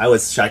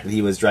was shocked that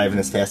he was driving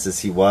as fast as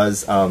he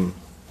was. I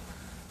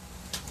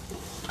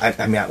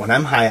mean, when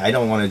I'm high, I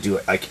don't want to do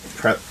it. Like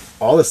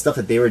all the stuff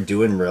that they were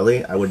doing,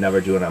 really, I would never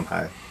do when I'm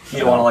high. You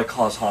don't want to like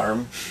cause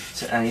harm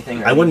to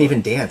anything. I wouldn't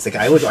even dance. Like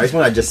I just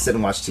want to just sit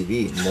and watch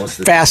TV most of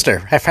the faster,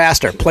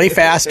 faster, play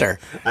faster.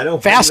 I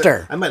don't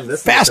faster. I might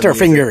listen faster to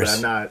some music,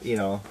 fingers. but I'm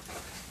not,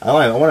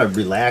 I want to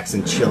relax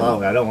and chill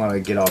out. I don't want to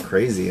get all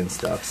crazy and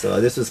stuff. So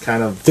this was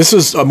kind of... This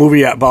is a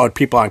movie about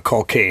people on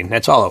cocaine.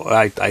 That's all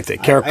I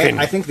think.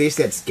 I think they used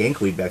to have skank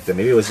weed back then.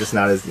 Maybe it was just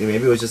not as...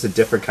 Maybe it was just a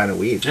different kind of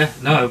weed.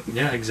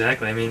 Yeah,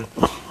 exactly. I mean,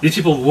 these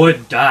people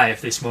would die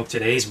if they smoked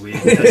today's weed.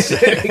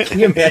 Can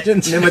you imagine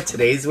them with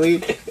today's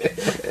weed?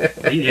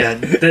 Yeah,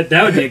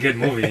 that would be a good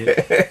movie.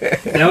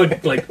 That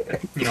would,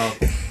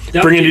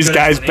 bringing these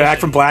guys back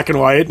from black and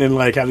white, and then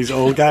like have these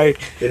old guy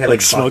they'd have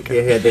like smoke.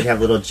 They'd have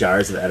little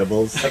jars of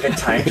edibles. Like a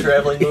time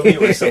traveling movie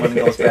where someone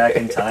goes back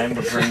in time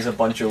but brings a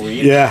bunch of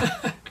weed.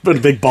 Yeah, but a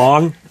big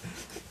bong.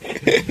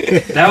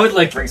 That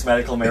would brings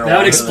medical marijuana. That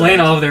would explain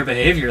all of their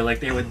behavior. Like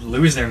they would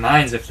lose their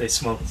minds if they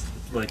smoked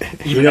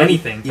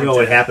anything. You know what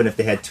would happen if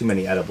they had too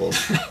many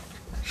edibles?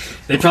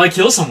 They'd probably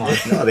kill someone.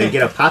 No, they'd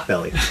get a pot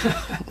belly.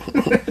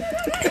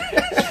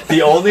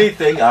 The only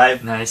thing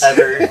I've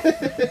ever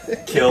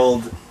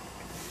killed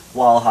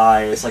while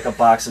high is like a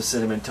box of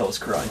Cinnamon Toast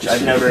Crunch.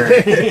 I've never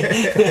had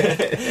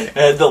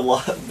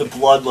the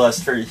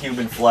bloodlust for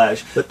human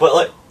flesh. But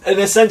like in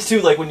a sense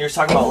too, like when you're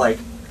talking about like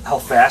how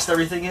fast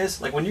everything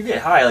is, like when you get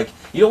high, like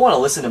you don't want to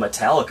listen to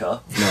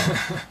Metallica.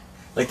 No.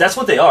 Like that's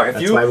what they are.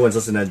 That's why everyone's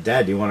listening to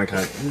Dead. You want to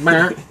kind of...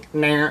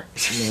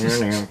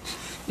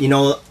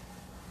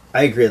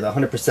 I agree with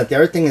 100%. The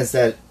other thing is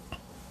that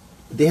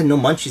they had no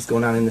munchies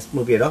going on in this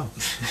movie at all.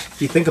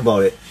 If you think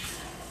about it,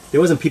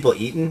 there wasn't people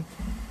eating.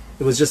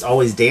 It was just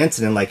always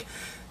dancing and like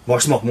more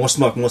smoke, more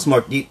smoke, more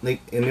smoke. And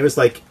there was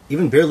like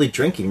even barely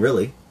drinking,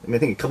 really. I mean, I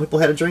think a couple people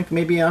had a drink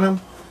maybe on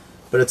them.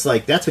 But it's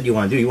like, that's what you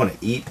want to do. You want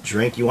to eat,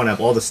 drink. You want to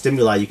have all the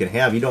stimuli you can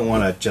have. You don't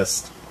want to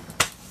just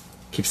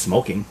keep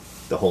smoking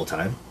the whole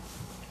time.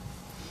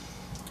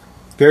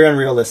 Very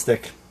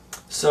unrealistic.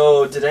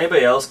 So, did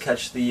anybody else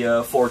catch the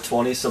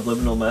 420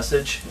 subliminal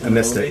message? I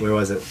missed it. Where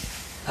was it?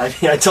 I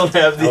mean, I don't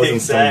have the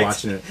exact.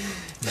 Watching it.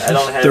 I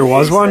don't have. There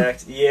was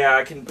exact, one. Yeah,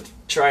 I can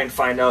try and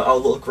find out. I'll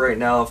look right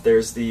now if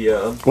there's the.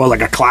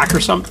 Like a clock or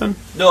something?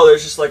 No,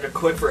 there's just like a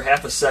quick for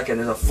half a second.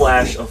 There's a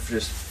flash of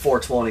just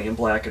 420 in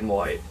black and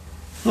white.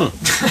 You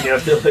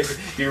have to like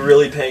be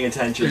really paying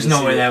attention. There's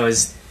no way that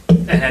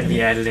had to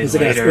be added in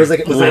later.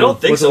 I don't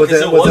think so. Was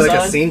it like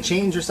a scene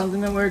change or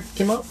something where it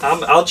came up?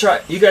 I'll try.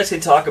 You guys can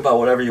talk about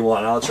whatever you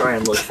want. I'll try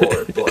and look for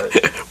it. But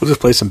we'll just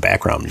play some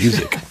background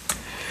music.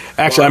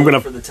 Actually,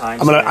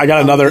 I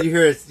got another. Did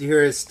you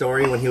hear his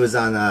story when he was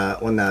on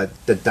when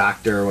the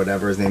doctor or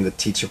whatever his name, the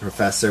teacher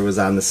professor, was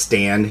on the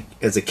stand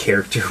as a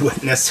character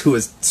witness who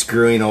was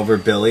screwing over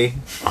Billy,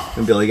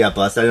 and Billy got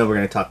busted. I know we're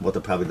going to talk about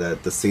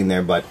the scene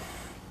there, but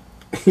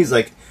he's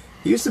like,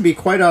 he used to be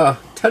quite a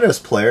tennis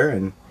player,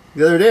 and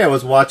the other day I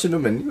was watching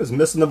him and he was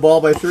missing the ball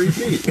by 3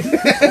 feet.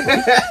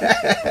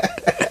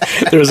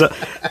 There's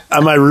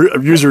on my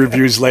user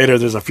reviews later,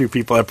 there's a few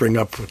people that bring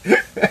up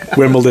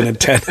Wimbledon and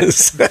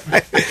tennis.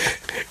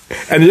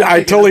 And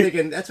I totally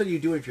that's what you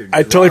do if you're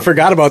I totally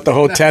forgot about the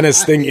whole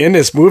tennis thing in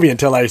this movie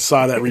until I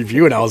saw that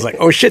review, and I was like,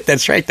 oh shit,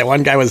 that's right. The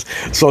one guy was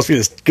supposed to be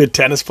this good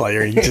tennis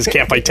player, and he just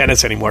can't play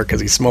tennis anymore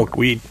because he smoked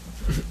weed.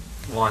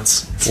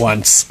 Once.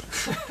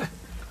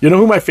 You know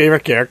who my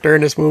favorite character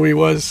in this movie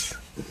was?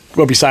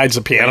 Well, besides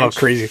the piano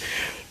crazy.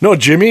 No,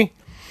 Jimmy.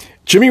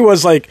 Jimmy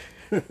was like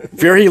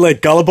very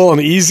like gullible and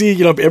easy.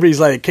 You know, everybody's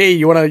like, "Hey,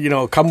 you want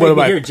to, come with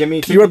my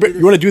Jimmy? You want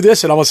to do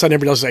this?" And all of a sudden,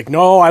 everybody else is like,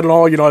 "No, I don't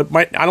know.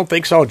 I don't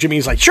think so."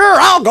 Jimmy's like, "Sure,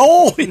 I'll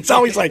go." It's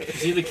always like,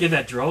 is he the kid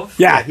that drove?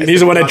 Yeah, and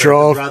he's the one that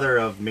drove. The brother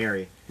of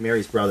Mary.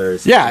 Mary's brother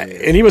is. Yeah,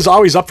 and he was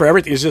always up for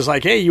everything. He's just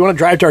like, hey, you want to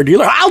drive to our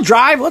dealer? I'll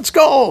drive. Let's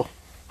go.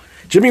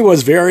 Jimmy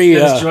was very.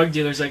 This drug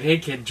dealer's like, hey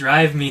kid,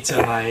 drive me to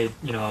my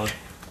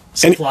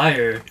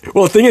supplier.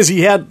 Well, the thing is,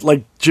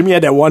 Jimmy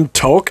had that one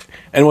toke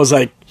and was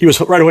like, he was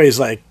right away. He's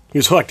like, he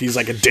was hooked. He's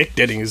like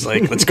addicted. And he's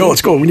like, let's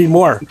go. We need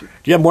more. Do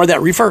you have more of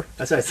that reefer?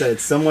 That's why I said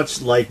it's so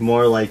much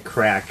more like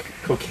crack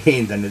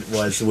cocaine than it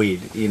was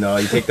weed. You know,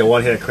 you take the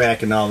one hit of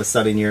crack and all of a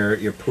sudden you're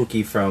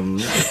Pookie from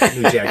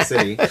New Jack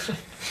City.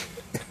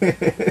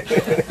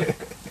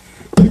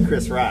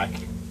 Chris Rock.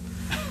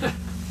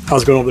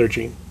 How's it going over there,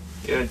 Gene?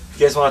 Good. You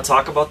guys want to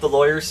talk about the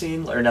lawyer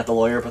scene, or not the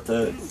lawyer, but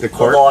the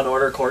court? Law and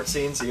Order court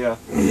scenes? Yeah.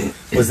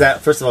 Was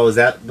that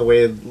the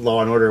way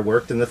Law and Order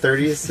worked in the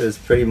 30s? It was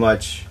pretty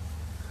much.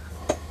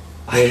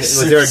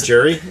 Was there a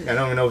jury? I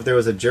don't even know if there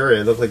was a jury.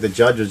 It looked like the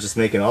judge was just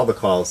making all the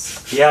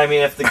calls. Yeah, I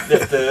mean, if the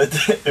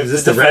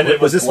defendant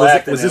was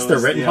black, was this the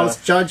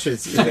Rittenhouse judge?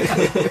 It's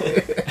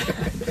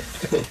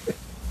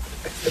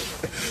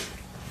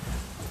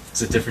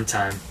a different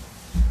time.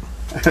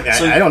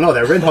 I don't know.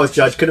 That Rittenhouse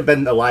judge could have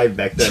been alive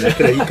back then.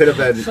 He could have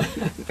been.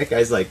 That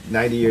guy's like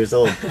 90 years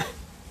old.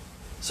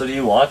 So do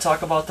you want to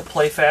talk about the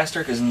play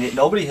faster? Because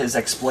nobody has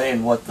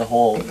explained what the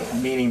whole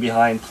meaning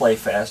behind play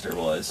faster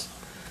was.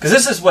 Because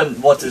this is when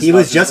he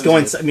was just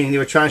going. I mean, they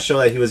were trying to show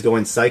that he was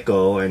going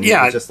psycho, and he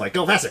was just like,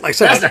 "Go faster,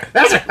 faster."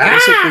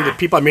 Basically, the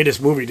people that made this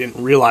movie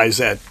didn't realize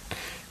that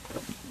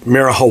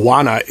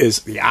marijuana is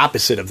the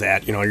opposite of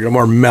that. You know, you're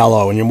more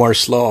mellow and you're more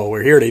slow.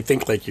 Where here, they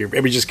think like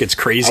everybody just gets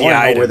crazy eyed. I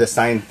want to know where the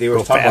science. They were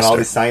talking about all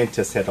these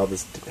scientists had all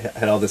this.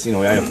 You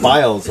know, I have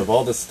files of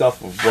all this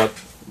stuff of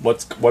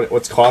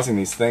what's causing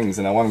these things,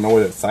 and I want to know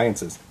where the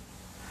science is.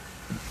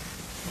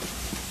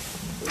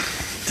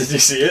 Did you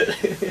see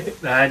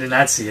it? I did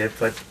not see it,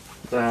 but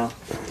well.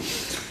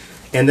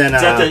 And then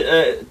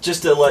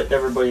just to let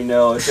everybody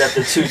know, it's at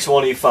the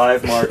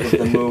 2:25 mark of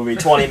the movie.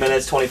 20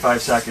 minutes,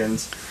 25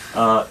 seconds.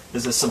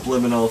 There's a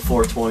subliminal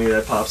 420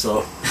 that pops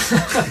up.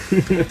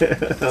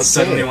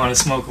 Suddenly want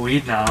to smoke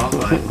weed now,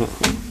 but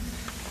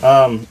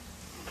are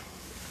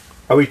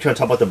we going to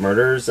talk about the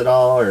murders at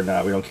all, or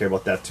not? We don't care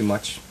about that too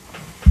much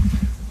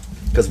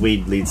because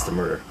weed leads to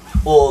murder.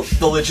 Well,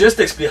 the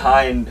logistics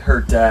behind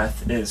her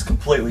death is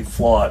completely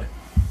flawed.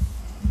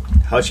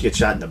 How'd she get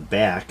shot in the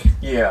back?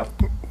 Yeah.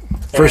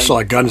 First of all,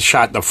 a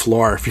gunshot in the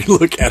floor. If you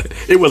look at it,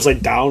 it was like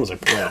down. It was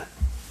like, yeah.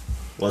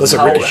 Let's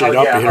ricochet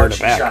up and hit her in the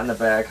back. Shot in the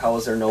back. How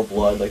was there no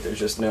blood? Like there's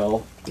just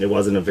no. It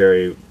wasn't a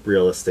very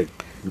realistic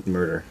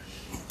murder.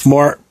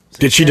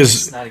 Did she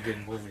it's not a good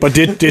movie. But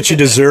did she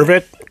deserve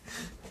it?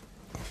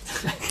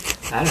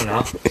 I don't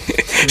know.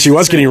 She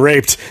was getting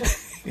raped.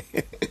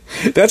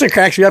 That's what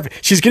cracks me up.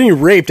 She's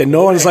getting raped, and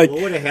no one's like.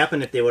 What would have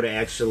happened if they would have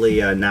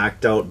actually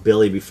knocked out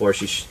Billy before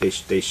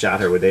they shot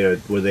her? Would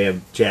they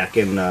have Jack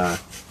and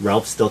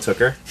Ralph still took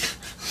her?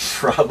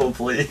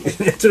 Probably.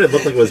 That's what it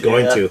looked like it was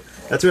going to.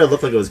 That's what it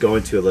looked like it was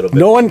going to a little bit.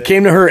 No one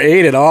came to her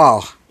aid at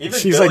all. Even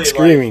She's Billy, like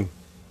screaming.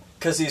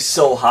 Because he's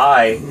so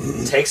high,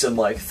 it takes him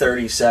like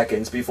 30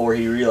 seconds before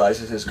he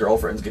realizes his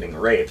girlfriend's getting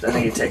raped. I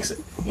think he takes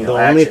the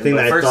only action. thing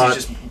But I first thought,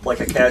 he's just like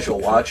a casual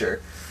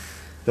watcher.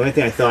 The only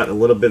thing I thought a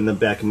little bit in the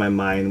back of my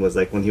mind was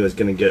like when he was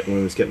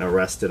getting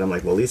arrested. I'm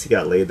like, well, at least he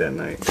got laid that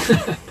night.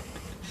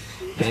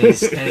 and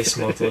he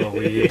smoked a little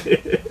weed.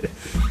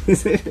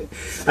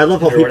 I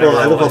love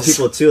how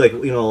people too,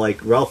 like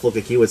Ralph looked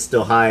like he was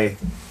still high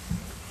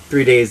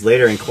 3 days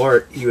later in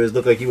court.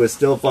 Looked like he was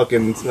still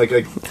fucking like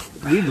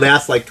we'd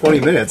last like 20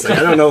 minutes. Like,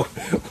 I don't know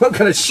what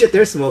kind of shit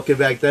they're smoking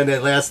back then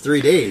that lasts 3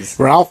 days.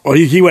 Ralph,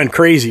 he went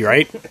crazy,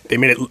 right? They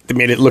made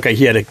it look like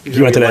he went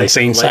to that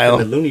insane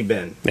asylum. The loony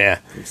bin. Yeah,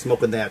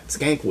 smoking that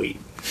skank weed.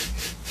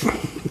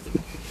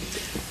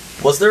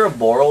 Was there a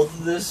moral to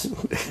this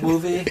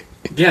movie?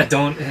 Yeah,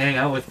 don't hang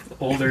out with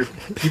older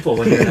people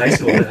when you're in high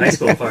school at high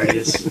school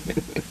parties.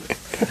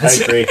 I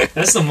agree.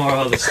 That's the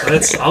moral of the story.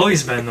 That's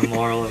always been the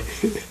moral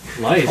of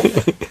life.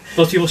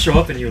 Those people show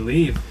up and you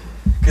leave.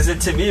 Because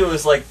to me it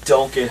was like,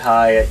 don't get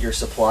high at your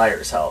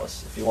supplier's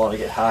house. If you want to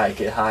get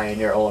high in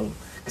your own.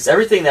 Because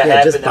everything that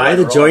happened. Just buy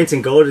the joints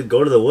and go to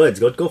the woods.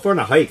 Go for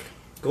a hike.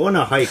 Go on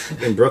a hike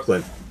in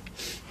Brooklyn.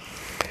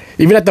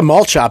 Even at the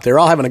malt shop, they're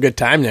all having a good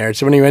time there.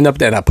 It's when you end up at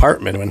that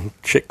apartment when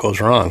shit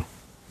goes wrong.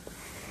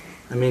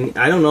 I mean,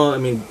 I don't know. I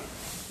mean,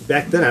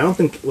 back then, I don't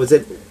think was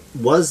it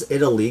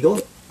illegal?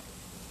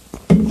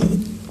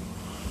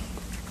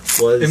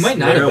 Was it might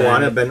not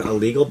marijuana have been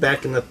illegal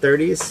back in the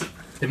 30s?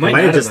 It might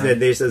not have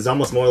been. It's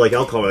almost more like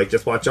alcohol. Like,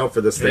 just watch out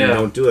for this thing.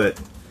 Don't do it.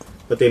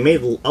 But they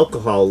made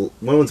alcohol.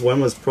 When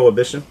was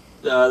Prohibition?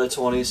 The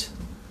 20s.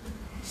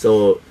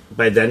 So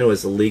by then it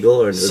was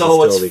illegal, or was it so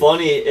what's illegal?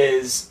 funny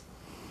is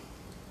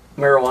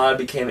marijuana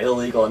became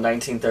illegal in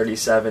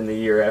 1937, the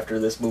year after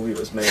this movie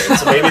was made.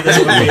 So maybe this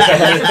movie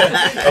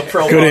had a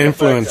pro good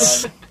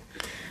influence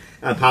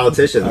on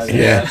politicians.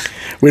 Yeah,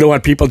 we don't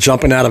want people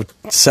jumping out of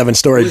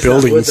 7-story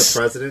buildings. Who was the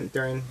president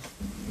during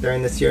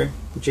this year,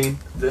 Gene?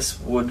 This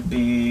would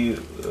be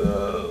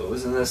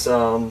wasn't this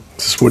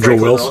this is Woodrow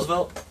Wilson?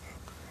 Roosevelt?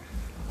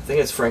 I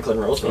think it's Franklin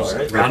Roosevelt,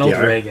 right? Ronald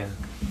Reagan.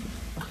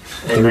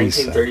 In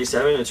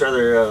 1937, it's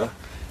rather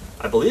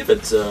I believe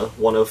it's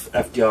one of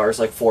FDR's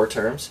like 4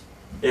 terms.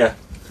 Yeah,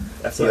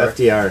 So FDR.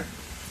 FDR.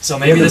 So He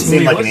maybe doesn't this movie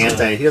seem like was, an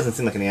anti. He doesn't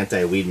seem like an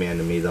anti-weed man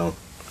to me, though.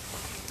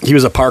 He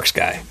was a Parks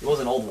guy. He was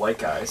an old white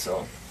guy,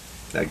 so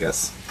I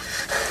guess.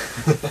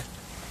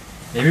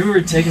 maybe we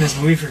were taking this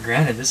movie for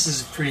granted. This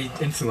is pretty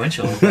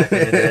influential back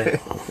in the day.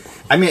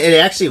 I mean, it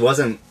actually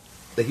wasn't.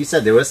 Like you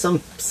said, there was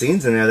some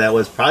scenes in there that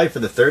was probably for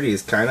the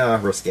 30s, kind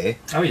of risque.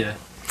 Oh yeah.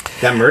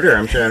 That murder,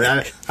 I'm sure.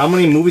 How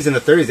many movies in the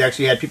 30s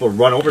actually had people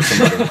run over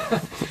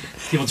somebody?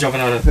 People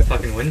jumping out of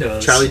fucking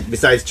windows.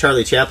 Besides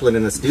Charlie Chaplin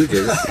and the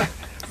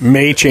Stooges.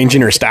 May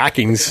changing her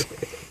stockings.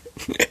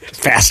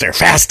 Faster,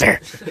 faster.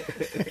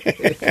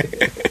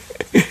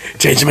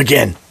 Change them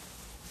again.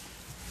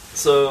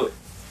 So,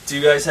 do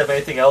you guys have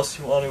anything else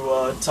you want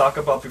to talk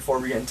about before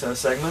we get into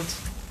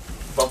segments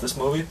about this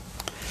movie?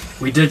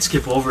 We did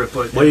skip over it,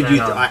 but What did then,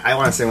 you? I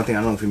want to say one thing.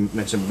 I don't know if you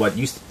mentioned what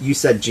you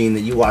said, Gene,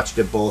 that you watched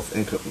it both.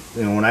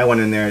 And when I went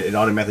in there, it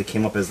automatically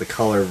came up as the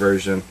color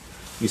version.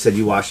 You said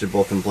you watched it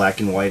both in black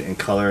and white and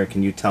color.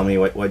 Can you tell me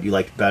what you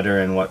liked better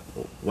and what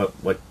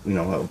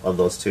of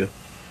those two?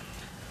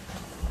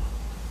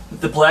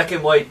 The black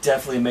and white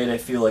definitely made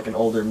it feel like an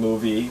older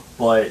movie,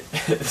 but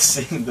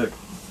seeing the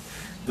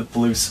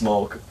blue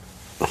smoke,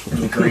 and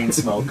the green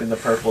smoke, and the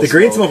purple The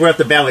green smoke smoke right off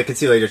the bat, I could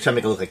see like they're trying to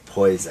make it look like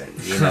poison, and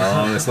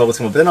the smoke was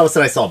coming. But then all of a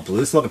sudden I saw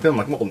blue smoke, and I'm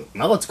like, well,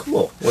 now it's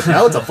cool. Well,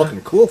 now it's a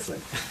fucking cool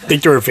thing. I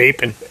think they were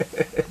vaping.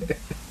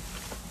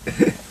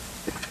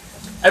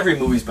 Every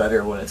movie's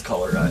better when it's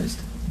colorized.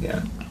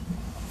 Yeah,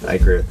 I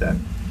agree with that.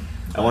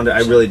 I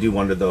really do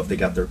wonder though if they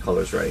got their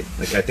colors right.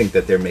 Like I think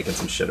that they're making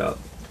some shit up.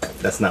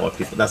 That's not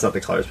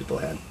the colors people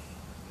had.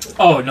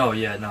 Oh no,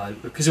 yeah, no,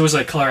 because it was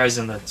like colorized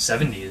in the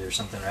 70s or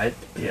something, right?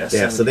 Yeah,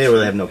 Yeah, so they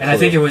really have no. And I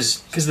think it was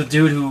because the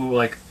dude who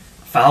like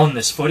found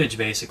this footage,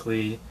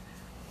 basically,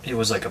 it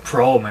was like a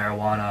pro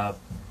marijuana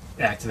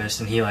activist,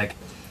 and he like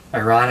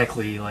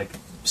ironically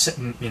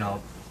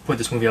put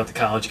this movie out to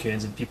college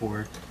kids, and people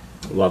were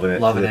loving it.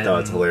 loving They it.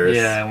 thought it's and, hilarious.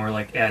 Yeah, and we're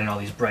like adding all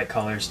these bright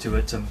colors to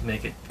it to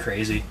make it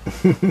crazy,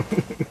 and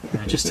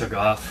it just took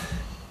off.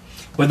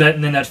 But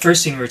then that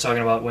first scene we were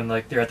talking about when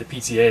like they're at the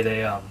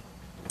PTA,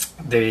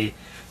 they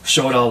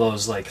showed all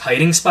those like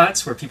hiding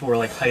spots where people were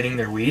like hiding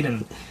their weed,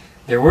 and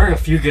there were a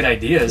few good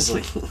ideas,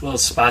 like little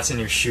spots in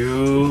your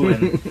shoe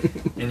and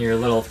in your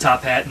little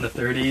top hat in the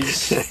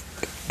 30s.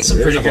 Some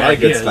There's pretty a good lot of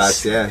good ideas.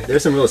 spots. Yeah,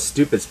 there's some real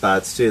stupid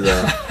spots too,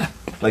 though.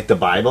 Like the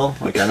Bible.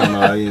 Like I don't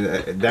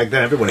know. Back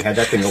then, everyone had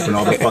that thing open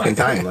all the fucking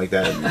time. Like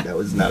that. That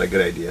was not a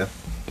good idea.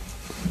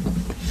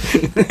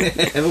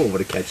 Everyone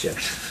would have catch you.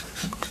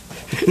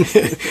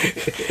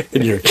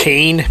 And your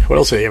cane. What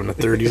else did they have in the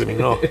 30s? I mean,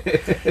 no.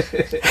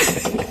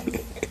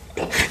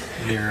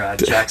 Your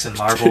Jackson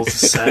Marbles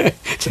set.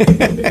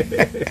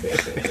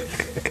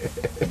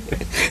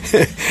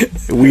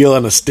 Wheel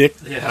on a stick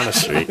Yeah. on a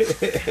street.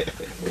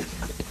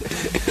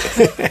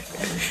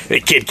 Hey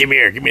kid, come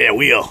here. Give me that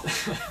wheel.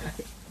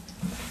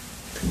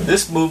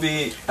 This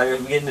movie, I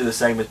mean, we get into the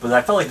segments, but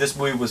I felt like this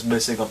movie was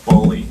missing a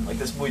bully. Like,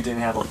 this movie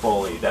didn't have a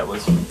bully that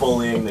was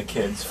bullying the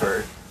kids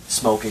for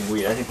smoking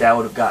weed. I think that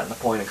would have gotten the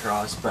point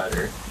across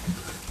better.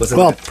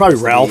 Well, probably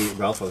Ralph.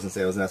 Ralph, I was gonna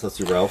say, wasn't that supposed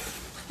to be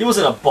Ralph? He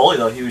wasn't a bully,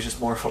 though. He was just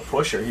more of a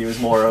pusher. He was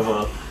more of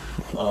a...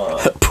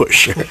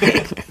 Pusher.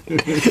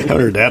 Haven't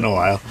heard that in a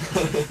while.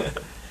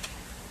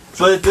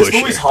 But this Pusher.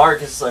 movie's hard,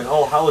 because it's like,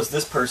 oh, how is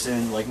this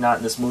person, like, not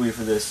in this movie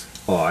for this?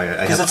 Oh, I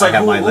have, it's like, I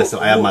have my who- list.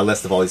 I have my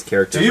list of all these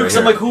characters. Do you? right Because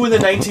I'm here. like, who in the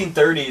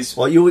 1930s...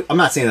 Well, I'm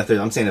not saying that.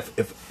 I'm saying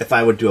if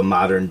I would do a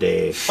modern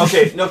day.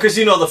 Okay, no, because,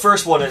 the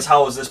first one is,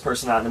 how is this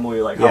person not in the movie?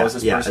 Like, how is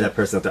this person... that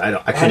person. I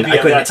It had to be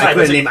at that time.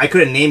 It's like- I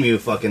couldn't name you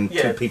fucking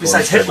Yeah, two people.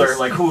 besides instead of Hitler, this.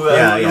 like, who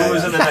Yeah,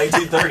 was in the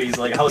 1930s?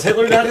 Like, how was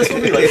Hitler not in this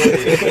movie?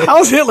 Like,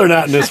 How's Hitler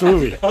not in this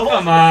movie?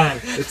 Come on.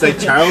 It's like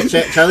Charlie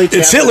Chaplin.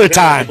 It's Hitler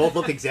time. They both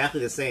look exactly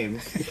the same.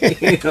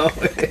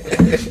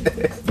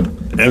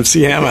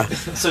 MC Hammer.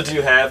 so do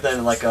you have,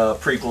 then, like, a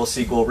prequel,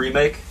 sequel,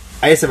 remake?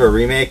 I just have a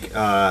remake,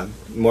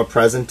 more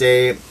present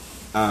day.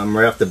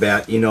 Right off the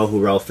bat, you know who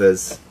Ralph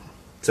is.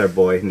 It's our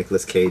boy,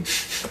 Nicolas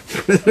Cage.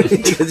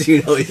 Because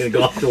you know he's going to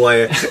go off the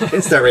wire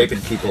and start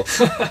raping people.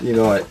 You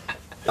know it.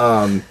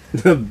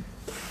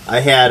 I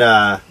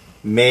had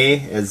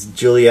May as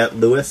Juliette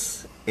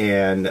Lewis,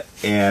 and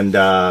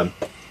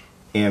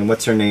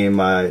what's her name?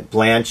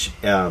 Blanche.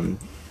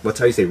 What's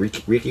how you say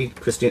Ricci?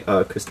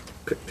 Christina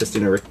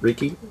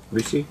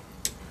Ricci?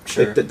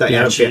 Sure. The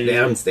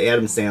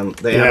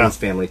Addams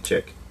Family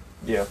chick.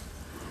 Yeah.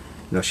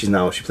 No, she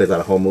plays a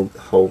lot of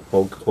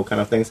whole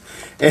kind of things.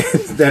 And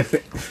then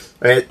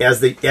as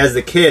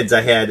the kids,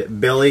 I had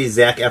Billy,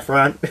 Zac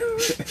Efron,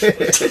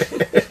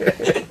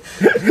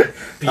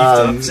 Beefed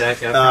up Zac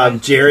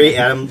Efron. Jerry,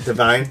 Adam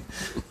Devine,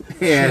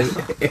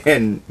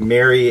 and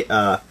Mary,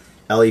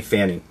 Ellie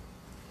Fanning.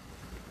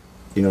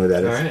 You know who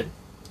that is? All right.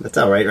 That's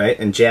all right, right?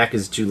 And Jack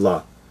is Jude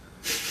Law.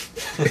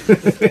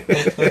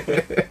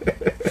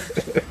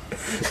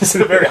 It's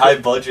a very high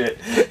budget.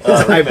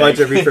 High remake.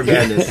 budget Reefer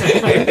Madness.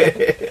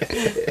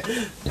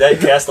 That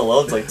cast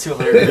alone's like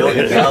 $200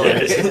 million.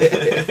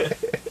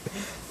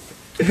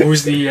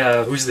 Who's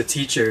the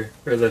teacher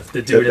or the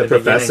dude The at the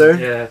professor?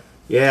 beginning? Yeah.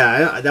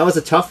 Yeah, that was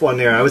a tough one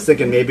there. I was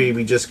thinking maybe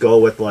we just go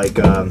with like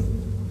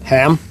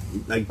Ham?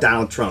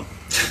 Donald Trump.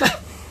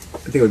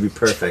 I think it would be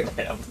perfect.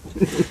 I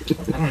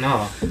don't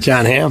know.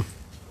 John Hamm.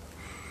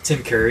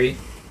 Tim Curry.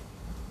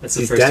 That's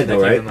the He's first dead thing that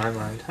though, came right? to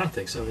my mind. I don't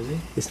think so, is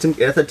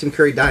he? I thought Tim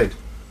Curry died.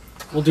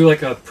 We'll do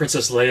like a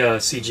Princess Leia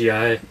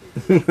CGI.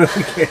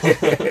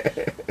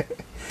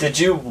 Did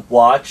you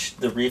watch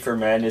the Reefer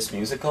Madness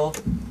musical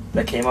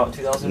that came out in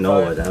 2005?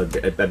 No, that would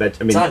be, I bet.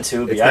 I mean, It's on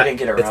Tubi. I didn't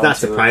get around It's not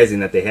to it. surprising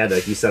that they had,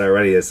 like you said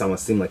already. It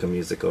almost seemed like a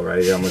musical, right?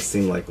 It almost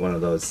seemed like one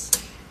of those.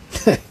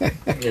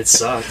 It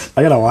sucked.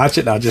 I gotta watch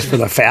it now just for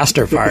the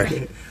faster part.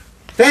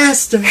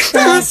 Faster,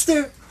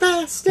 faster,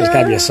 faster. There's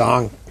gotta be a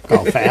song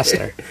called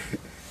Faster.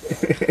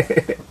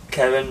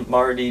 Kevin,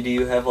 Marty, do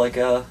you have like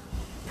a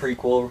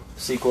prequel,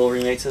 sequel,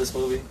 remake to this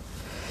movie?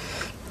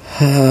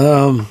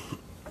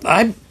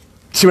 I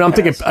see what I'm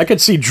thinking. I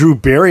could see Drew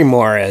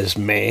Barrymore as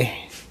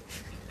May.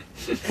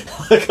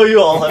 Like how you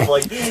all have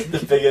like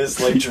the biggest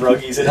like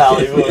druggies in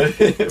Hollywood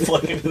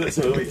plugged into this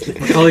movie.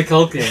 Macaulay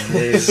Culkin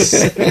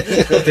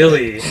is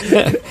Billy.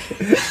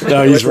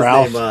 No, he's What's his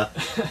Ralph.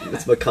 name?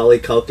 It's Macaulay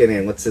Culkin,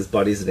 and what's his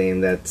buddy's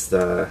name? That's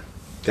the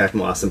guy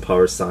from Austin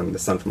Powers' son, the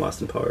son from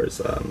Austin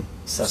Powers.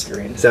 Seth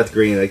Green. Seth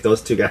Green, like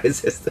those two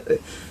guys, is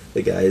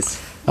the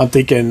guys. I'm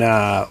thinking,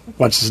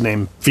 what's his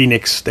name?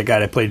 Phoenix, the guy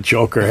that played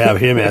Joker. Have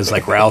him as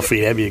like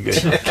Ralphie. That'd be a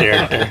good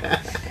character.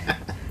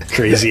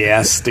 Crazy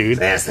ass dude.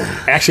 Faster.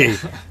 Actually,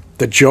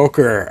 the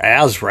Joker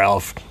as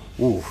Ralph.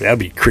 Ooh, that'd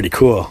be pretty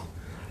cool.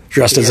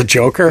 Dressed as a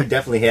Joker, He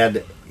definitely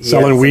had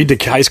selling weed to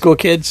high school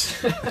kids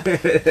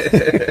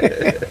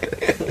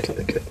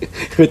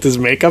with his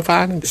makeup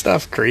on and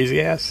stuff.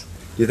 Crazy ass.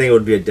 Do you think it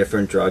would be a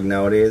different drug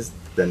nowadays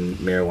than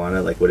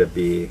marijuana? Like, would it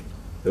be?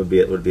 It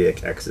would be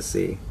like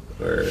ecstasy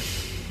or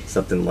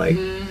something like,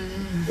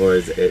 or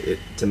is it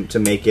to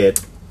make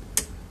it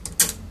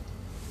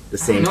the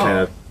same know. kind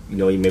of? You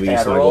know, maybe you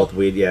just want to Adderall? go with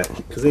weed, yeah.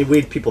 Because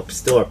weed people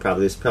still are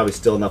there's probably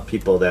still enough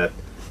people that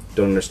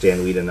don't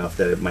understand weed enough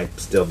that it might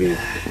still be. I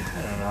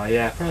don't know.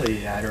 Yeah, probably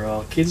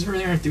Adderall. Kids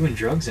really aren't doing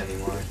drugs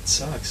anymore. It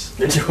sucks.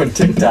 They're doing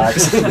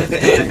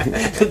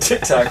TikToks.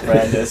 TikTok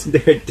madness.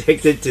 They're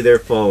addicted to their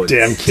phones.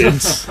 Damn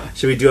kids.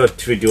 Should we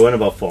do one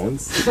about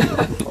phones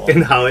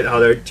and how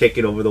they're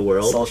taking over the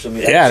world? Social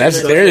media. Yeah,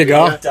 that's- there you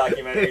go.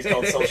 Documentaries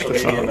called Social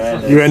Media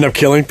Madness. You end up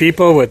killing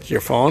people with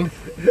your phone.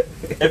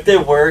 If they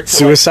were to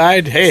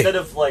Suicide. like, Hey, instead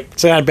of like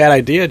it's not a bad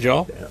idea,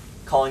 Joel.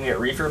 calling it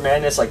Reefer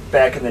Madness, like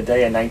back in the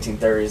day in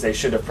 1930s, they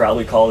should have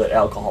probably called it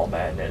Alcohol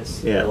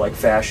Madness. Yeah. Or like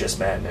Fascist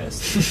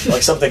Madness.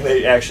 Like something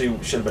they actually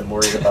should have been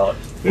worried about.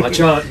 Watch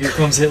out! Here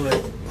comes Hitler.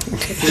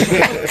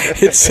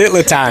 It's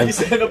Hitler time.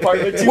 He's in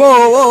apartment two.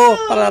 Whoa, whoa,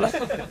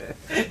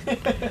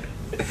 whoa.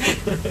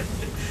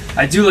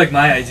 I do like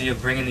my idea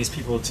of bringing these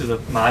people to the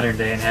modern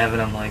day and having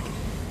them like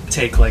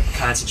take like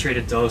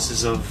concentrated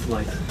doses of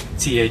like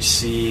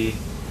THC,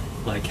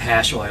 like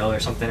hash oil or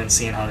something, and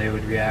seeing how they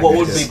would react. What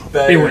would Because be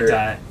They would better?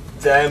 die.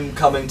 Them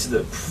coming to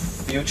the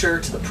future,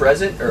 to the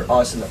present, or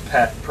us in the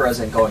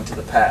present going to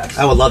the past?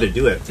 I would love to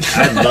do it.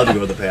 I'd love to go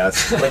to the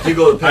past. Like you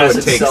go to the I past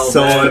would and take sell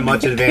so them.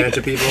 much advantage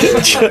of people.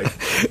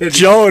 It'd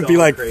Joe would so be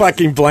like crazy.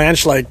 fucking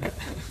Blanche, like,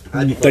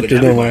 I'd be Victor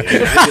fucking Nowhere.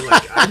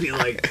 everybody. I'd be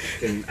like,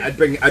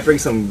 I'd bring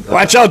some.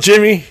 watch out,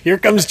 Jimmy. Here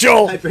comes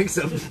Joel. I'd bring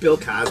some Bill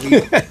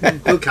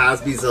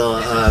Cosby's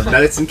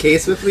medicine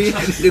case with me.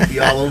 It'd be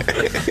all over.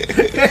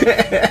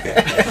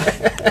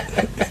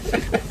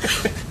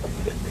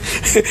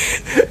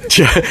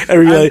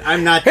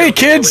 I'm not. Hey, joking.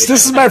 kids,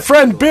 this is my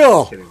friend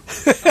Bill.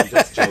 I'm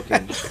just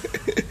joking.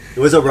 It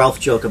was a Ralph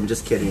joke. I'm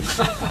just kidding.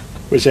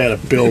 Wish I had a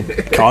Bill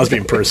Cosby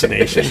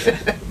impersonation.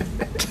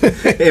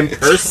 In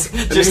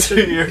person. Just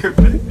do your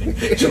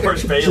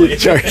George Bailey.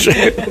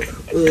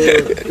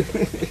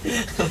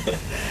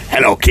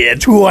 Hello,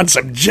 kids. Who wants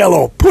some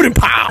Jello pudding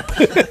pop?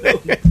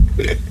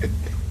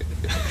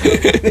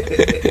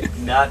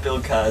 Not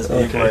Bill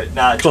Cosby, but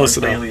not Close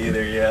George enough. Bailey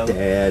either. Yeah.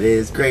 Dad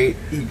is great.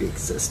 He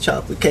makes us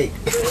chocolate cake.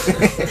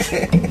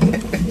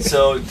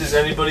 So, does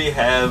anybody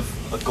have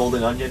a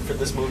golden onion for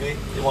this movie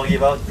you want to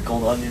give out? The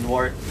Golden Onion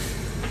Award?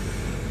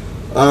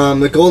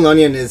 The Golden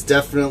Onion is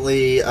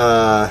definitely,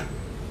 I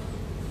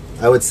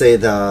would say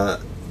the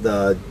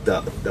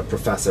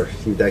professor.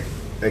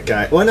 That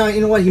guy. Well, no,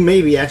 you know what? He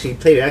maybe he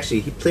played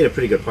a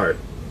pretty good part,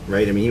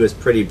 right? I mean, he was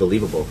pretty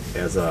believable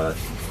as the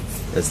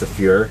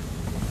Fuhrer.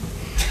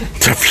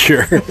 The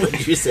Fuhrer. What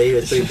did you say? He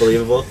was pretty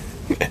believable.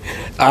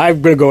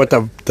 I'm gonna go with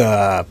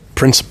the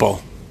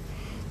principal,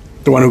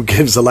 the one who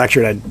gives the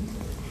lecture. Yeah,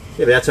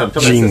 but that's what I'm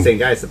talking about. Gene. It's the same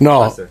guy as the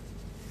No. professor.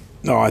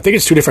 No, I think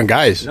it's two different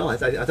guys. No, I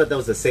thought that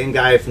was the same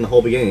guy from the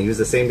whole beginning. He was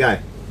the same guy.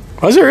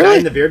 Was it The guy in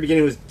really? the very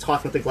beginning who was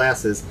talking with the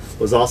glasses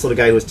was also the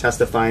guy who was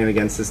testifying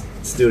against this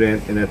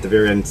student, and at the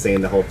very end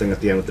saying the whole thing at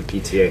the end with the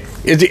PTA.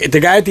 The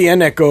guy at the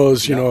end that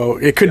goes, you know,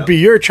 it could Yep. be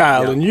your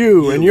child Yep. and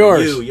you and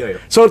yours. yeah.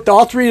 So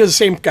all three are the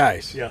same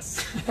guys.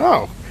 Yes.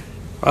 Oh,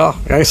 well,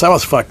 I guess I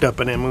was fucked up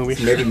in that movie.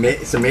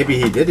 Maybe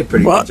he did a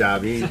pretty Well, good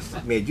job. He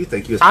made you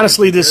think he was.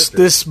 Honestly, playing the character.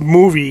 this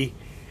movie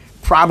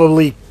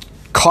probably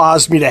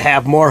caused me to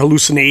have more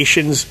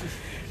hallucinations,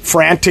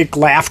 frantic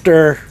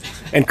laughter,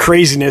 and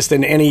craziness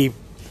than any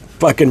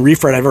fucking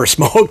reefer I've ever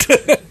smoked.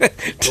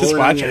 Just Golden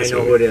watching Onion, I this know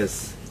movie. who it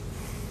is.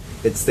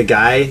 It's the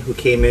guy who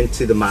came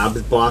into the mob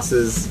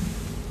bosses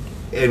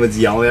and was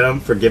yelling at them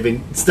for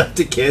giving stuff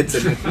to kids,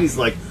 and he's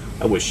like,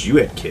 "I wish you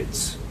had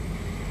kids."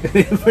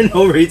 For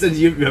no reason. Do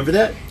you remember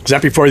that? Is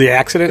that before the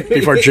accident?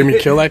 Before Jimmy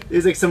killed that? It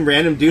was like some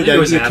random dude I think it that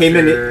was he came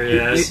in. after,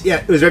 yes.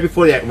 Yeah, it was right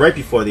before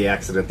the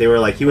accident. They were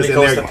like, he was When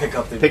in he goes there to pick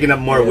up the- picking up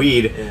more yeah,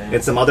 weed, yeah.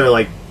 and some other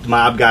like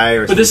mob guy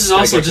or. But this is some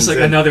also guy just comes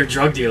like in. another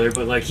drug dealer,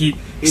 but like He's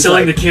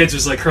selling like- the kids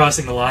was like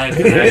crossing the line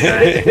for that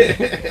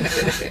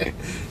guy.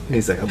 And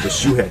he's like, "I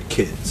wish you had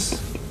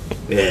kids."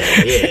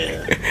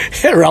 Yeah.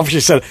 Ralph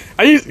just said,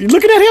 "Are you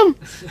looking at him?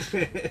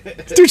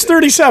 This dude's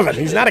 37.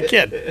 He's not a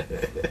kid."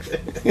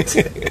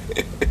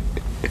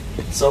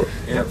 So,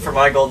 yeah, for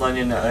my Golden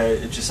Onion,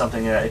 it's just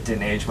something that it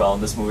didn't age well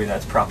in this movie.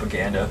 That's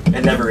propaganda.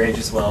 It never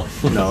ages well.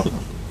 No.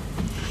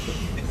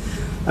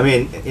 I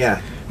mean, yeah.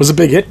 It was a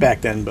big hit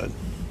back then, but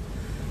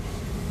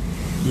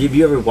Have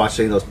you ever watched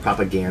any of those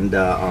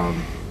propaganda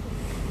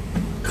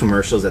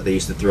commercials that they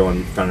used to throw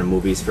in front of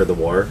movies for the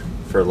war,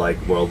 for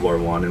like World War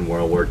I and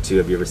World War II?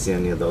 Have you ever seen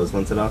any of those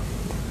ones at all?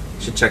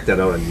 You should check that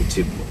out on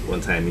YouTube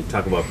one time. You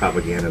talk about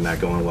propaganda not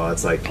going well.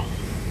 It's like,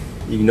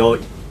 you know,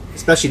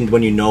 especially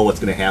when you know what's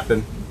going to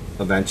happen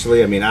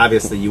eventually. I mean,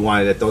 obviously, you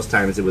wanted at those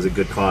times it was a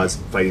good cause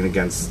fighting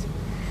against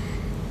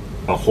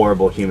a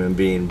horrible human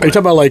being. are you but- talking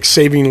about like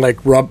saving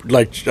like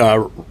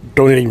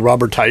donating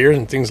rubber tires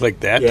and things like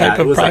that Yeah, type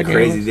it of was like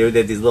propaganda? crazy. They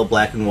did these little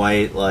black and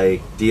white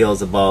like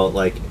deals about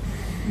like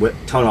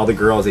telling all the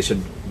girls they should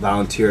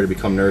volunteer to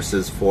become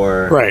nurses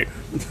for Right.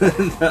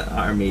 the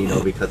army, you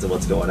know, because of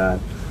what's going on.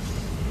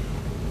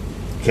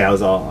 Okay,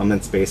 I'm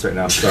in space right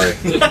now. I'm sorry.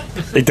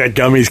 Think that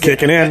gummy's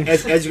kicking in.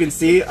 As you can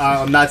see,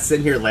 I'm not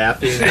sitting here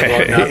laughing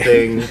about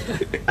nothing.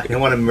 I don't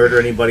want to murder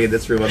anybody in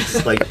this room. I'm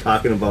just like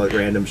talking about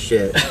random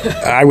shit.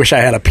 I wish I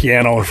had a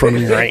piano in front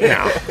of me right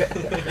now.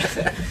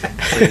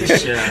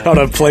 I want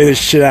to play the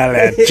shit out of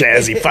that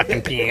jazzy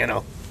fucking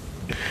piano.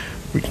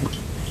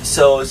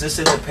 So, is this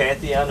in the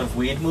pantheon of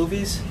weed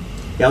movies?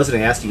 Yeah, I was going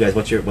to ask you guys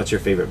what's your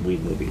favorite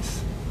weed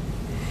movies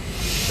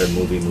or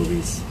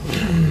movies.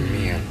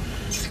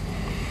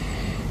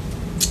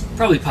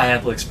 Probably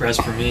Pineapple Express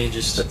for me,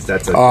 just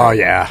That's a Oh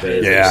yeah, that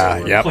is yeah,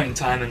 excellent. yep. point in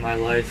time in my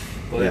life.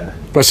 But Yeah,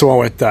 What's the one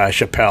with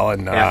Chappelle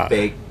and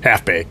Half-Baked.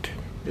 Half Baked?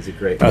 it's a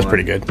great. That was one.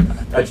 pretty good.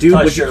 Dude,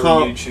 would you Surely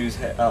call- you choose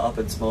Up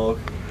in Smoke?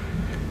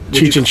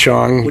 Cheech and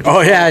Chong. would you Oh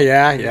call- yeah.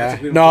 Yeah,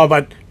 would you- No,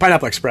 but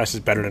Pineapple Express is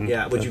better than.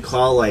 Yeah, would you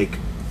call like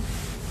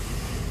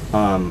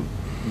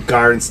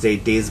Garden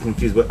State, Days of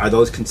Confused? Are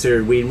those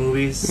considered weed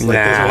movies? Like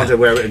those Nah. are ones that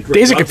where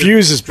Days of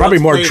Confused is probably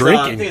more plays,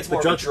 drinking. I think it's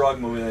more of a drug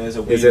movie than it is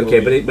a weed Is it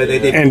okay? movie. But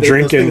Yeah. And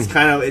drinking. Those things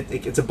kind of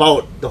it's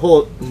about the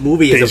whole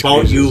movie Days is of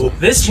about Confused. you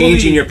This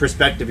changing movie- your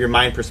perspective, your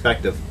mind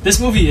perspective. this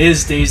movie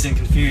is Dazed and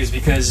Confused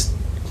because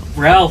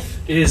Ralph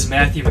is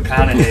Matthew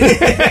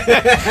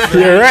McConaughey.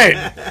 You're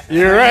right.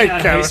 You're right,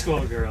 Not high Kevin.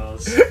 school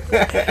girls. Hey, Watch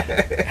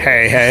the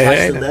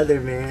hey. leather,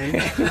 man.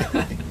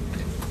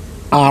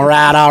 All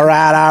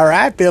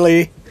right,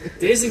 Billy.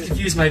 Dazed and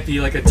Confused might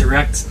be like a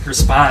direct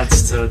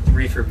response to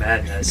Reefer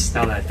Madness.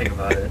 Now that I think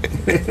about it,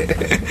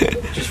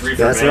 Just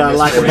Reefer That's what I Madness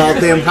like for about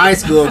you. them high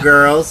school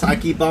girls. I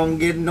keep on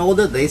getting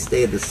older; they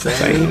stay the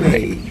same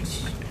age.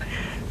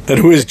 Then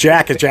who is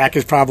Jack? Jack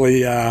is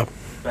probably Ben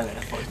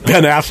Affleck.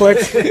 Ben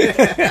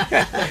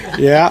Affleck.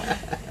 Yeah.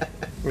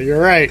 Well, you're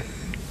right.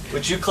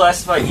 Would you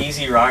classify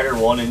Easy Rider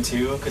 1 and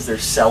 2 because they're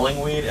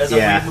selling weed as a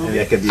Yeah, weed movie?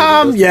 that could be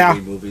those yeah.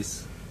 weed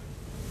movies.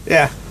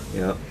 Yeah.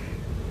 Yeah,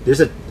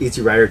 there's a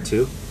Easy Rider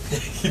 2.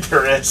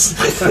 There is.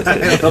 I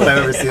don't know if I've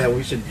ever seen that.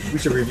 We should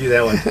review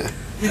that one.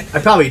 I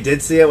probably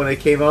did see it when it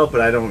came out, but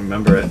I don't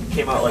remember it.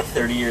 Came out like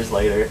 30 years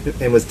later.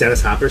 And was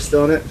Dennis Hopper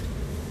still in it?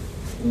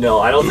 No,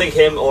 I don't think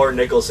him or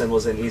Nicholson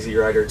was in Easy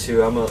Rider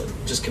 2. I'm gonna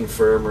just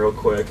confirm real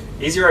quick.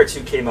 Easy Rider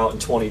 2 came out in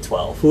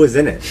 2012. Who was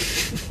in it?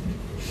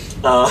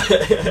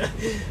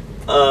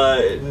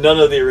 None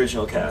of the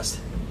original cast.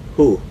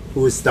 Who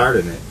was starred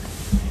in it?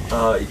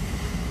 A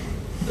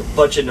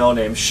bunch of no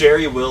names: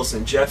 Sherry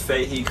Wilson, Jeff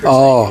Fahey, Chris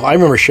Oh, Angel, I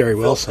remember Sherry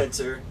Phil Wilson.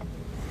 Pitzer,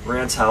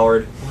 Rance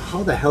Howard.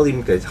 How the hell do you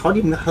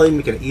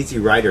make an Easy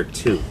Rider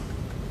 2?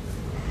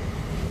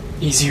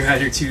 Easy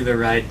Rider 2, The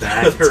Ride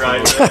Back. The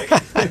ride back.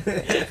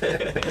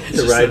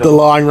 The ride The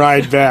long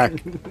ride back.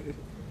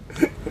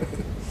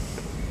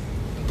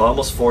 But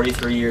almost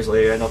 43 years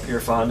later, I know Pierre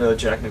Fonda,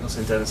 Jack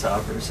Nicholson, Dennis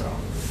Hopper. So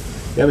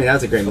Yeah, I mean that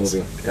was a great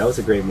movie. That was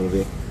a great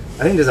movie.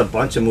 I think there's a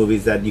bunch of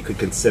movies that you could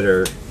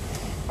consider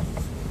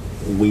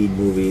weed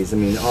movies. I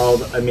mean,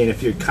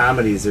 if you're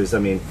comedies, there's,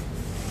 the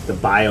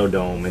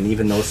Biodome and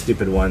even those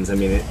stupid ones. I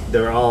mean,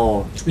 they're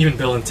all Even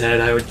Bill and Ted,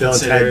 I would Bill and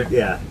consider. Ted.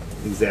 Yeah,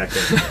 exactly.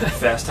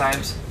 Fast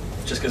Times,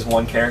 just because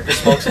one character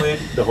smokes weed.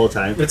 The whole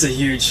time. It's a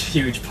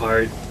huge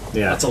part.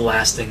 Yeah. That's a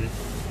lasting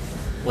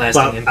But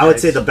impact. I would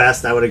say the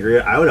best. I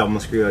would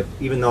almost agree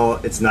with, even though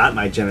it's not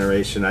my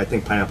generation. I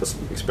think Pineapple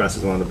Express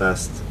is one of the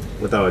best,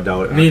 without a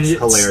doubt. I mean, it's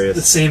hilarious.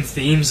 the same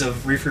themes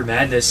of Reefer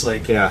Madness.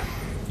 Like, Yeah,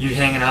 you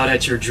hanging out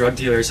at your drug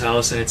dealer's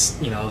house and it's,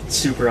 you know,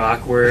 super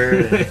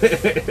awkward, and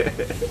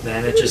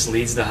then it just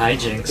leads to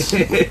hijinks.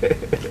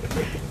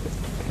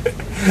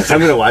 I'm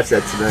gonna watch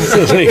that tonight.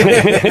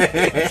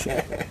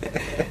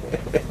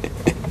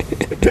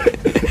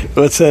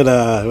 What's that?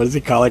 What does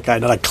he call that guy?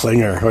 Not a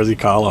clinger. What does he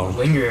call him?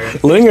 Linger.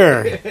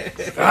 Linger.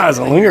 Ah, it's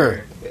a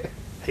linger.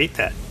 Hate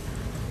that.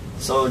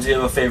 So, do you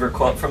have a favorite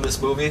quote from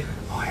this movie?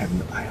 Oh, I have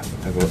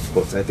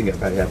quotes. I think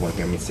I have one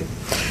here. Let me see.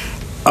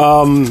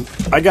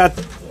 I got.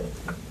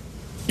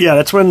 Yeah,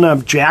 that's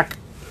when Jack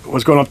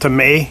was going up to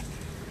May.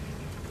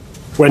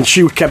 When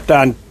she kept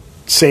on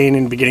saying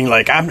in the beginning,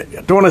 like, I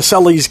don't want to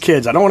sell these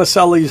kids. I don't want to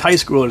sell these high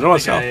schoolers. I don't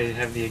want to sell. I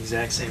have the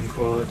exact same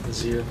quote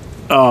as you.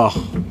 Oh.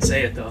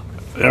 Say it, though.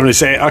 Everybody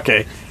say,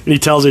 okay. And he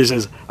tells her, he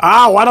says,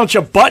 why don't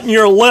you button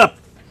your lip?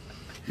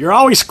 You're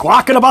always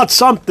squawking about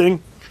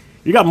something.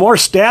 You got more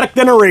static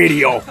than a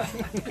radio.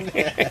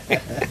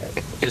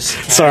 Just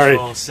casual Sorry.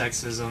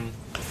 sexism.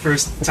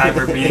 First time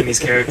we're meeting these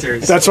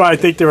characters. That's why I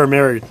think they were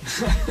married.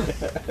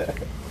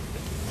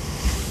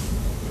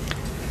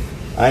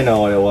 I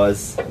know what it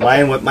was.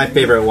 My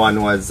favorite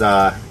one was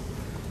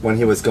when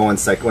he was going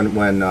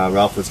when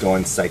Ralph was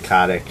going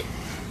psychotic.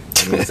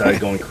 And he started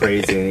going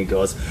crazy, and he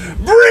goes,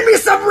 "Bring me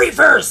some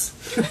reefers!"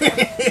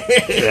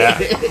 Yeah.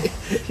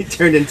 He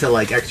turned into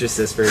like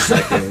Exorcist for a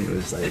second, and it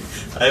was like,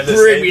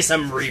 Bring me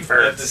some I have the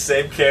reefers.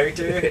 same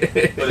character,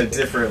 but a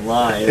different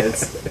line.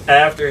 It's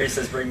after he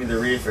says, "Bring me the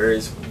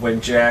reefers,"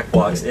 when Jack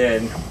walks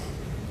in,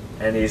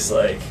 and he's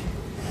like,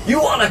 "You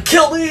want to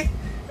kill me?"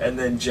 And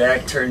then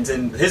Jack turns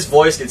in. His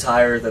voice gets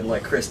higher than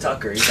like Chris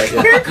Tucker. He's like,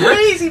 "You're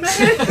crazy,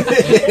 man."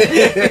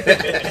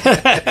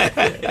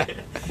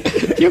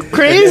 You're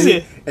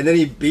crazy. And then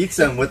he beats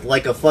him with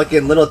like a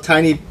fucking little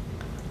tiny,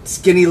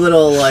 skinny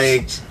little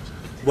like,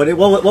 what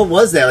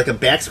was that? Like a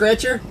back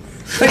scratcher?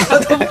 Like,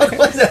 what the fuck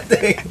was that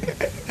thing?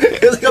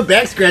 It was like a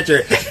back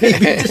scratcher. He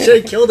beat the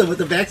shit, killed him with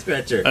the back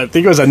scratcher. I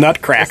think it was a That's the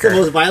nutcracker.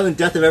 most violent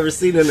death I've ever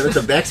seen with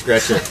a back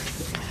scratcher.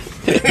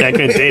 Back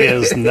in the day, it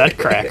was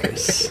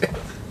nutcrackers.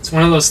 It's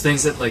one of those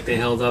things that like they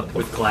held up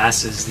with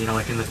glasses, you know,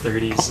 like in the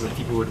 30s, so that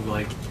people would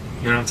like,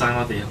 you know what I'm talking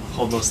about? They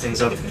hold those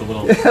things up with the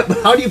little.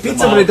 How do you beat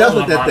someone to death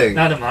with that thing?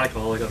 Not a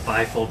monocle, like a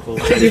bifocal.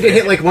 You get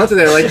hit like once in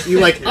there, like you're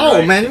like, oh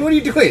right. man, what are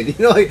you doing? You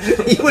know, like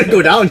you wouldn't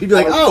go down. You'd be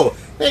like, oh,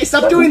 hey,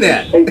 stop doing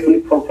that. Safely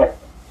protect.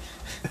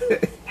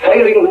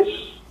 Failing this,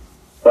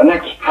 the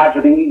next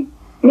tragedy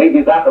may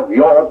be that of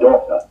your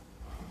daughter,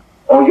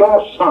 or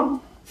your son,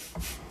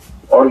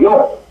 or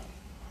yours,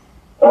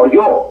 or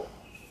yours,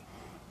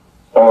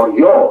 or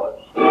yours.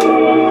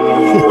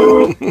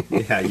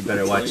 Yeah, you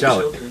better watch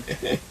out.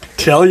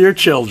 Tell your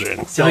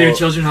children. Tell your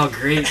children how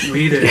great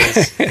weed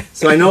is.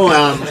 So I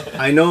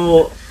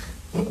know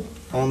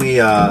only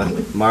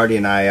Marty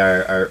and I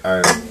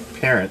are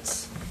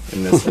parents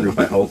in this group.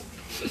 I hope.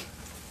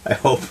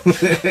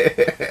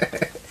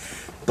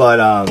 But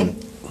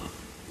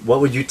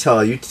what would you tell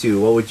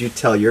What would you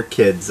tell your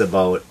kids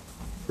about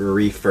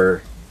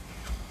reefer?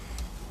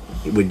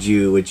 Would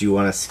you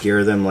want to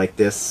scare them like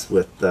this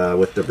with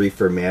the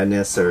reefer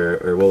madness,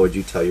 or what would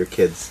you tell your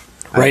kids?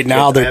 Right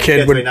now, their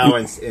kid would right now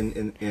in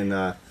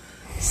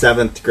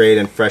 7th grade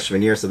and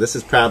freshman year, so this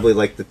is probably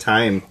like the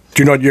time.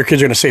 Do you know what your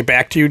kids are going to say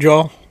back to you,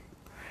 Joel?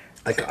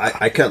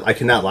 I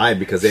cannot lie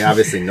because they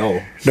obviously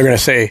know. They're going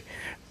to say,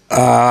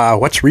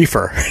 what's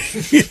reefer?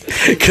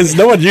 Because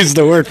no one uses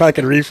the word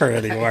fucking reefer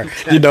anymore.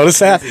 Did you notice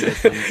that?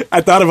 I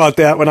thought about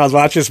that when I was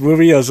watching this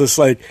movie. I was just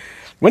like,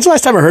 when's the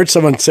last time I heard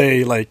someone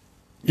say, like,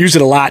 use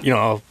it a lot, you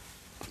know,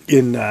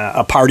 in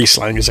a party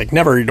slang? It's like,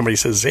 never nobody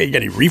says, hey, you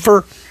got any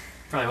reefer?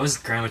 Probably was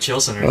Grandma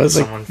Chilson or I was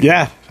someone. like,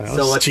 yeah.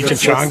 So what's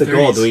the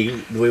goal?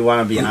 Do we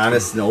want to be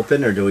honest and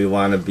open, or do we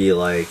want to be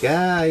like,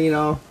 you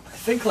know? I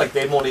think like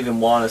they won't even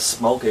want to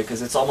smoke it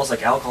because it's almost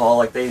like alcohol.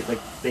 Like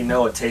they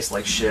know it tastes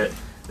like shit.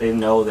 They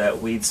know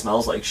that weed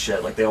smells like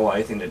shit. Like they don't want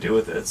anything to do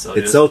with it. So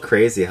It's so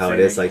crazy how it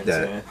is like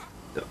against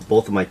that. it.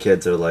 Both of my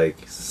kids are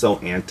like so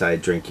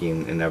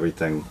anti-drinking and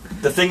everything.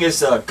 The thing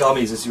is,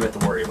 gummies is you have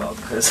to worry about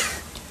because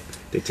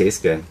They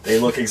taste good. they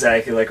look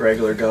exactly like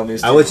regular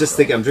gummies. I was just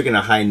thinking, I'm drinking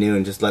a High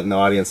Noon, just letting the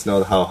audience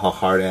know how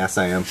hard ass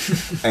I am.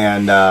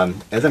 And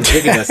as I'm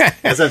drinking this,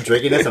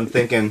 I'm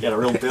thinking. Got a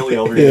real Billy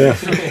over here.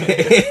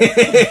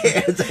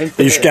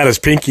 He's got his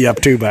pinky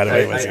up too, by the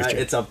way.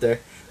 It's up there.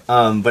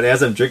 But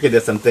as I'm drinking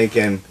this, I'm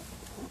thinking,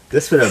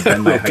 this would have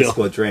been my high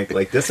school drink.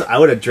 Like this, I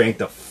would have drank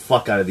the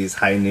fuck out of these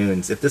High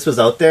Noons. If this was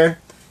out there,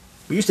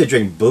 we used to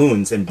drink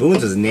Boones, and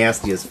Boones was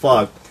nasty as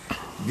fuck.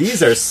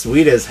 These are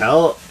sweet as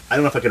hell. I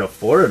don't know if I could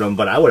afford them,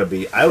 but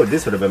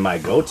this would have been my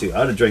go-to. I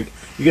would have drank.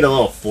 You get a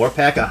little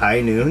 4-pack of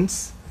High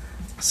Noons.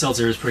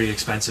 Seltzer is pretty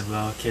expensive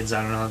though. Kids,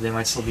 I don't know, they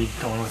might still be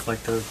going with like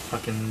the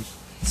fucking.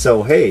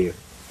 So hey,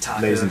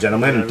 Taco, ladies and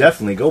gentlemen, whatever.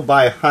 definitely go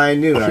buy High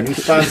Noon, our new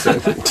sponsor.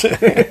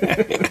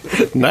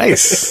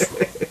 Nice.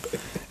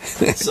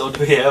 So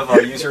do we have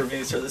user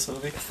reviews for this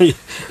movie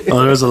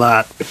Oh, there's a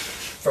lot.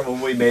 from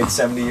when we made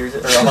 70 years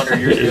or 100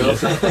 years ago?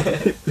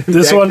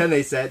 This Back one. then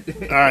they said.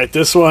 All right,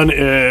 this one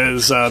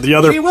is the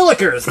other. Gee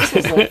Willikers. This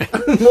was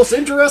the most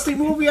interesting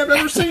movie I've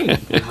ever seen.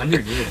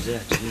 100 years, yeah.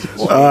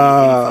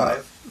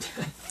 Jesus.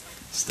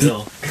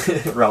 Still.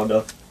 Round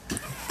up.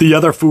 The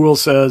other fool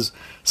says,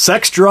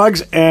 "Sex,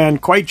 drugs,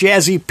 and quite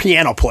jazzy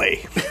piano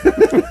play."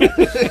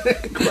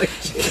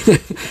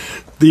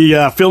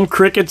 The film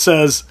cricket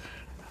says,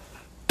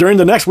 "During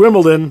the next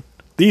Wimbledon,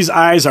 these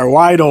eyes are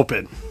wide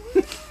open."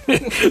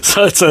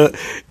 So it's a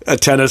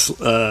tennis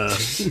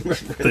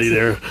thing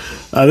there.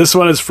 This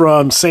one is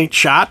from Saint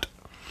Shot.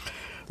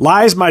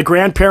 "Lies my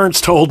grandparents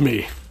told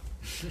me."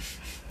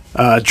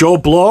 Joe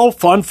Blow,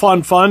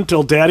 fun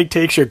till daddy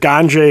takes your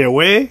ganja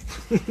away.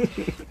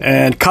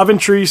 And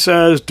Coventry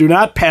says, "Do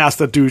not pass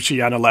the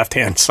Duchy on the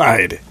left-hand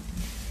side."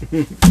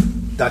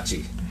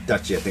 Dutchy, I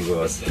think it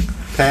was.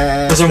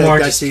 Pass Those are the more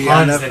Dutchy just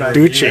on the puns than front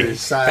Duchy.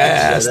 side.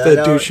 Pass the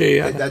Duchy.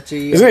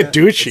 Dutchy Isn't on it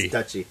Duchy? It's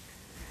Dutchy.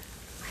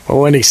 Well,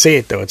 when they say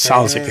it, though, it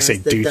sounds like they say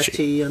Pass the Duchy.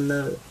 Dutchy on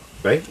the...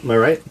 Right? Am I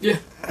right? Yeah.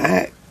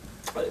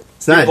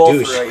 It's not a both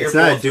douche. right. It's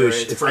You're not a both douche.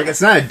 right. It's like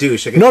it's not a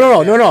douche. I can No.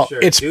 say that for sure.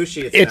 It's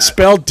douchey. it's not.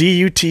 spelled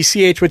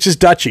Dutch, which is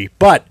Dutchy.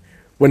 But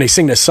when they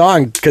sing the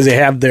song, because they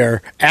have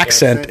their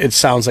accent, it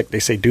sounds like they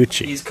say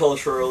Duchy. He's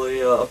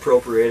culturally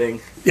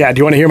appropriating. Yeah, do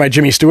you want to hear my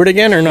Jimmy Stewart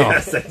again or no?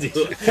 Yes, I do.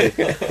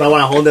 But I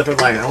want a whole different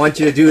line. I want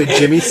you to do a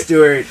Jimmy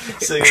Stewart.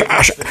 Singing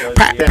Pass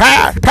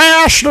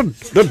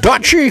the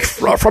Dutchy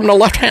from the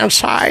left-hand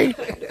side.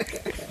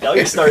 Now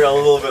you started a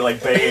little bit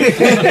like Bane.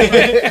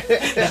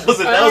 that was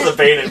a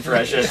Bane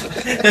impression.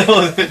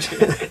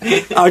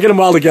 I'll get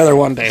them all together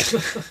one day.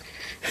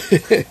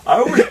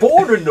 I was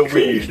born in the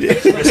weed,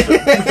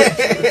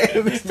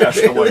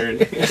 Mr. Wayne.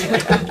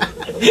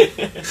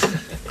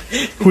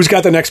 Who's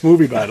got the next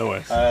movie, by the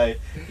way?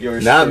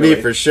 Yours Not me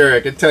truly. for sure.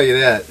 I can tell you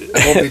that.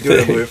 I won't be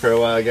doing a movie for a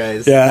while,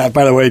 guys. Yeah,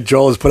 by the way,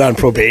 Joel is put on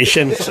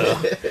probation, so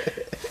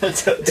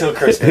Till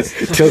Christmas.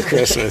 till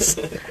Christmas.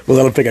 We'll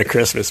let him pick a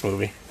Christmas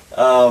movie.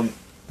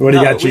 What do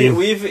you got, Gene?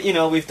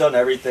 We've done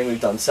everything.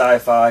 We've done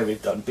sci-fi.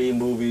 We've done B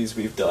movies.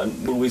 We've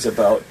done movies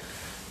about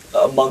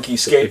monkey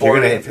If you're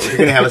skateboarding.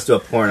 gonna have us do a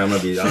porn, I'm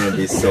gonna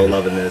be so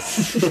loving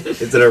this.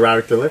 Is it a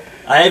erotic thriller?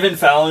 I haven't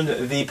found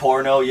the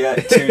porno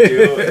yet to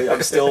do.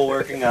 I'm still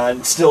working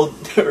on, still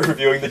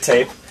reviewing the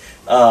tape.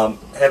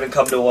 Haven't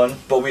come to one,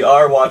 but we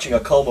are watching a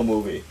Coma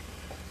movie.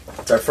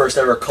 It's our first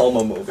ever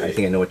Coma movie. I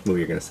think I know which movie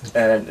you're gonna say.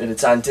 And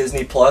it's on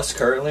Disney Plus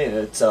currently, and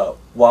it's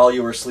While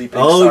You Were Sleeping.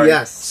 Oh, starring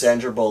yes.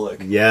 Sandra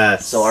Bullock.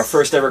 Yes. So our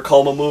first ever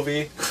Coma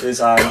movie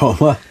is on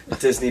Coma?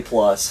 Disney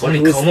Plus. How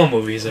many Coma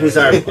movies are Who's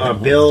there? our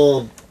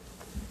Bill?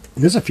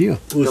 There's a few.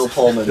 Bill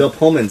Pullman. Bill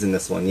Pullman's in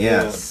this one.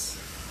 Yes.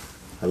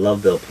 I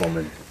love Bill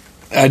Pullman.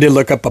 I did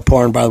look up a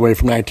porn, by the way,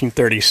 from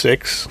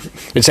 1936.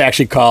 It's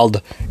actually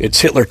called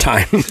It's Hitler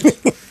Time.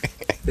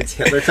 It's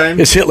Hitler time.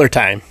 It's Hitler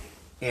Time.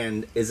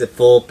 And is it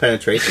full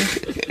penetration?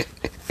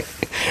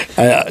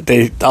 All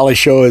they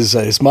show is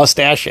his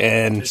mustache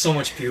and... There's so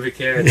much pubic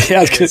hair. Yeah,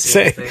 I was going to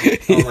say.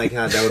 Oh my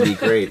god, that would be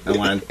great. I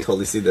want to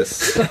totally see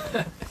this.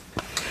 A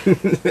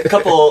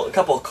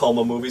couple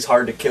Coma movies.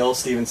 Hard to Kill,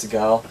 Steven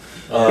Seagal.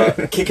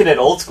 Kicking It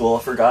Old School. I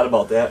forgot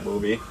about that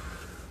movie.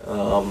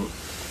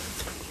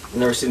 I've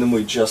never seen the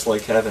movie Just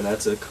Like Heaven.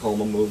 That's a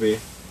Coma movie.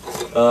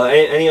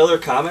 Any other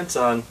comments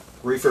on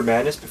Reefer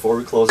Madness before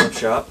we close up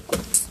shop?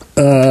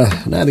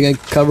 I think I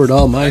covered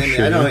all my I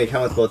don't know any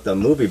comments about the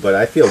movie, but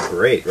I feel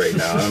great right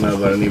now. I don't know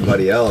about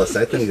anybody else.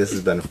 I think this has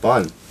been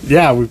fun.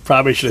 Yeah, we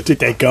probably should have took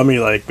that gummy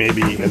like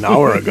maybe an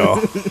hour ago.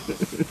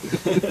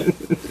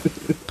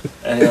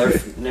 Any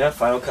other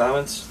final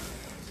comments?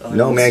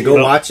 No, man,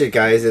 go watch it,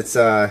 guys. It's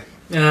I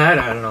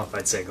don't know if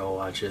I'd say go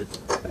watch it.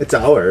 it's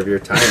an hour of your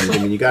time. I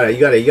mean, you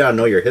gotta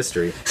know your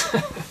history.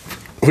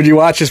 Would you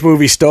watch this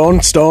movie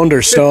stoned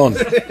or stoned?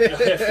 I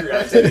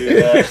forgot to do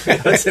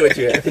that. Let's see what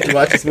you did you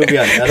watch this movie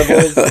on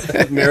edibles,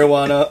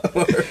 marijuana?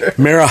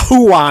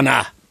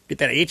 Marijuana. Get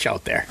that H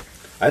out there.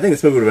 I think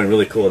this movie would have been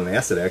really cool in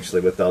acid,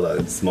 actually, with all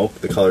the smoke,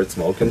 the colored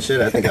smoke and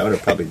shit. I think I would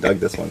have probably dug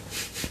this one.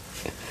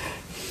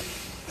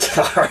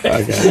 All right.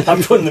 Okay.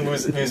 I'm putting the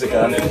music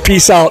on.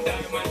 Peace out.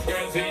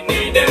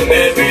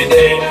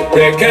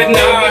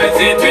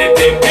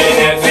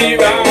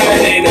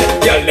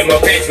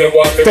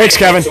 Thanks,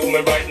 Kevin.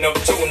 Well,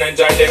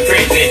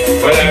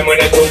 I'm when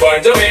I go on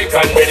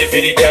Jamaican, ready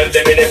for the girl,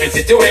 them in every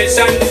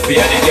situation. We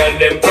are the girl,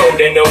 them proud,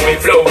 they know we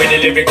flow with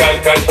the lyrical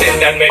content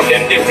and make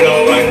them the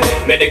flow. And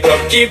make the club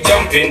keep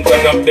jumping,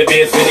 turn up the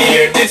bass with the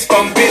ear this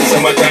pumping.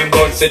 Summertime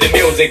bounce to the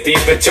music,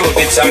 people choose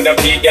it. Sound of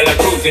the girl, I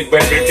cruise it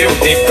when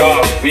refuse it.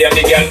 Cause we are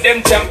the girl, them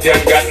champion,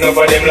 got none of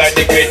them like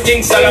the great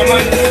King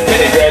Solomon.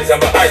 Many girls on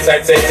my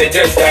eyesight say,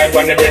 just type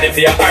when they're ready for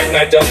your heart,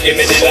 now just give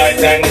me the light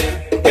and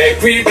make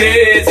we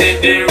blaze it,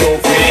 the roof,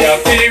 we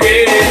have to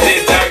raise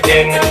it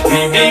again. We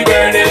be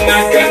burning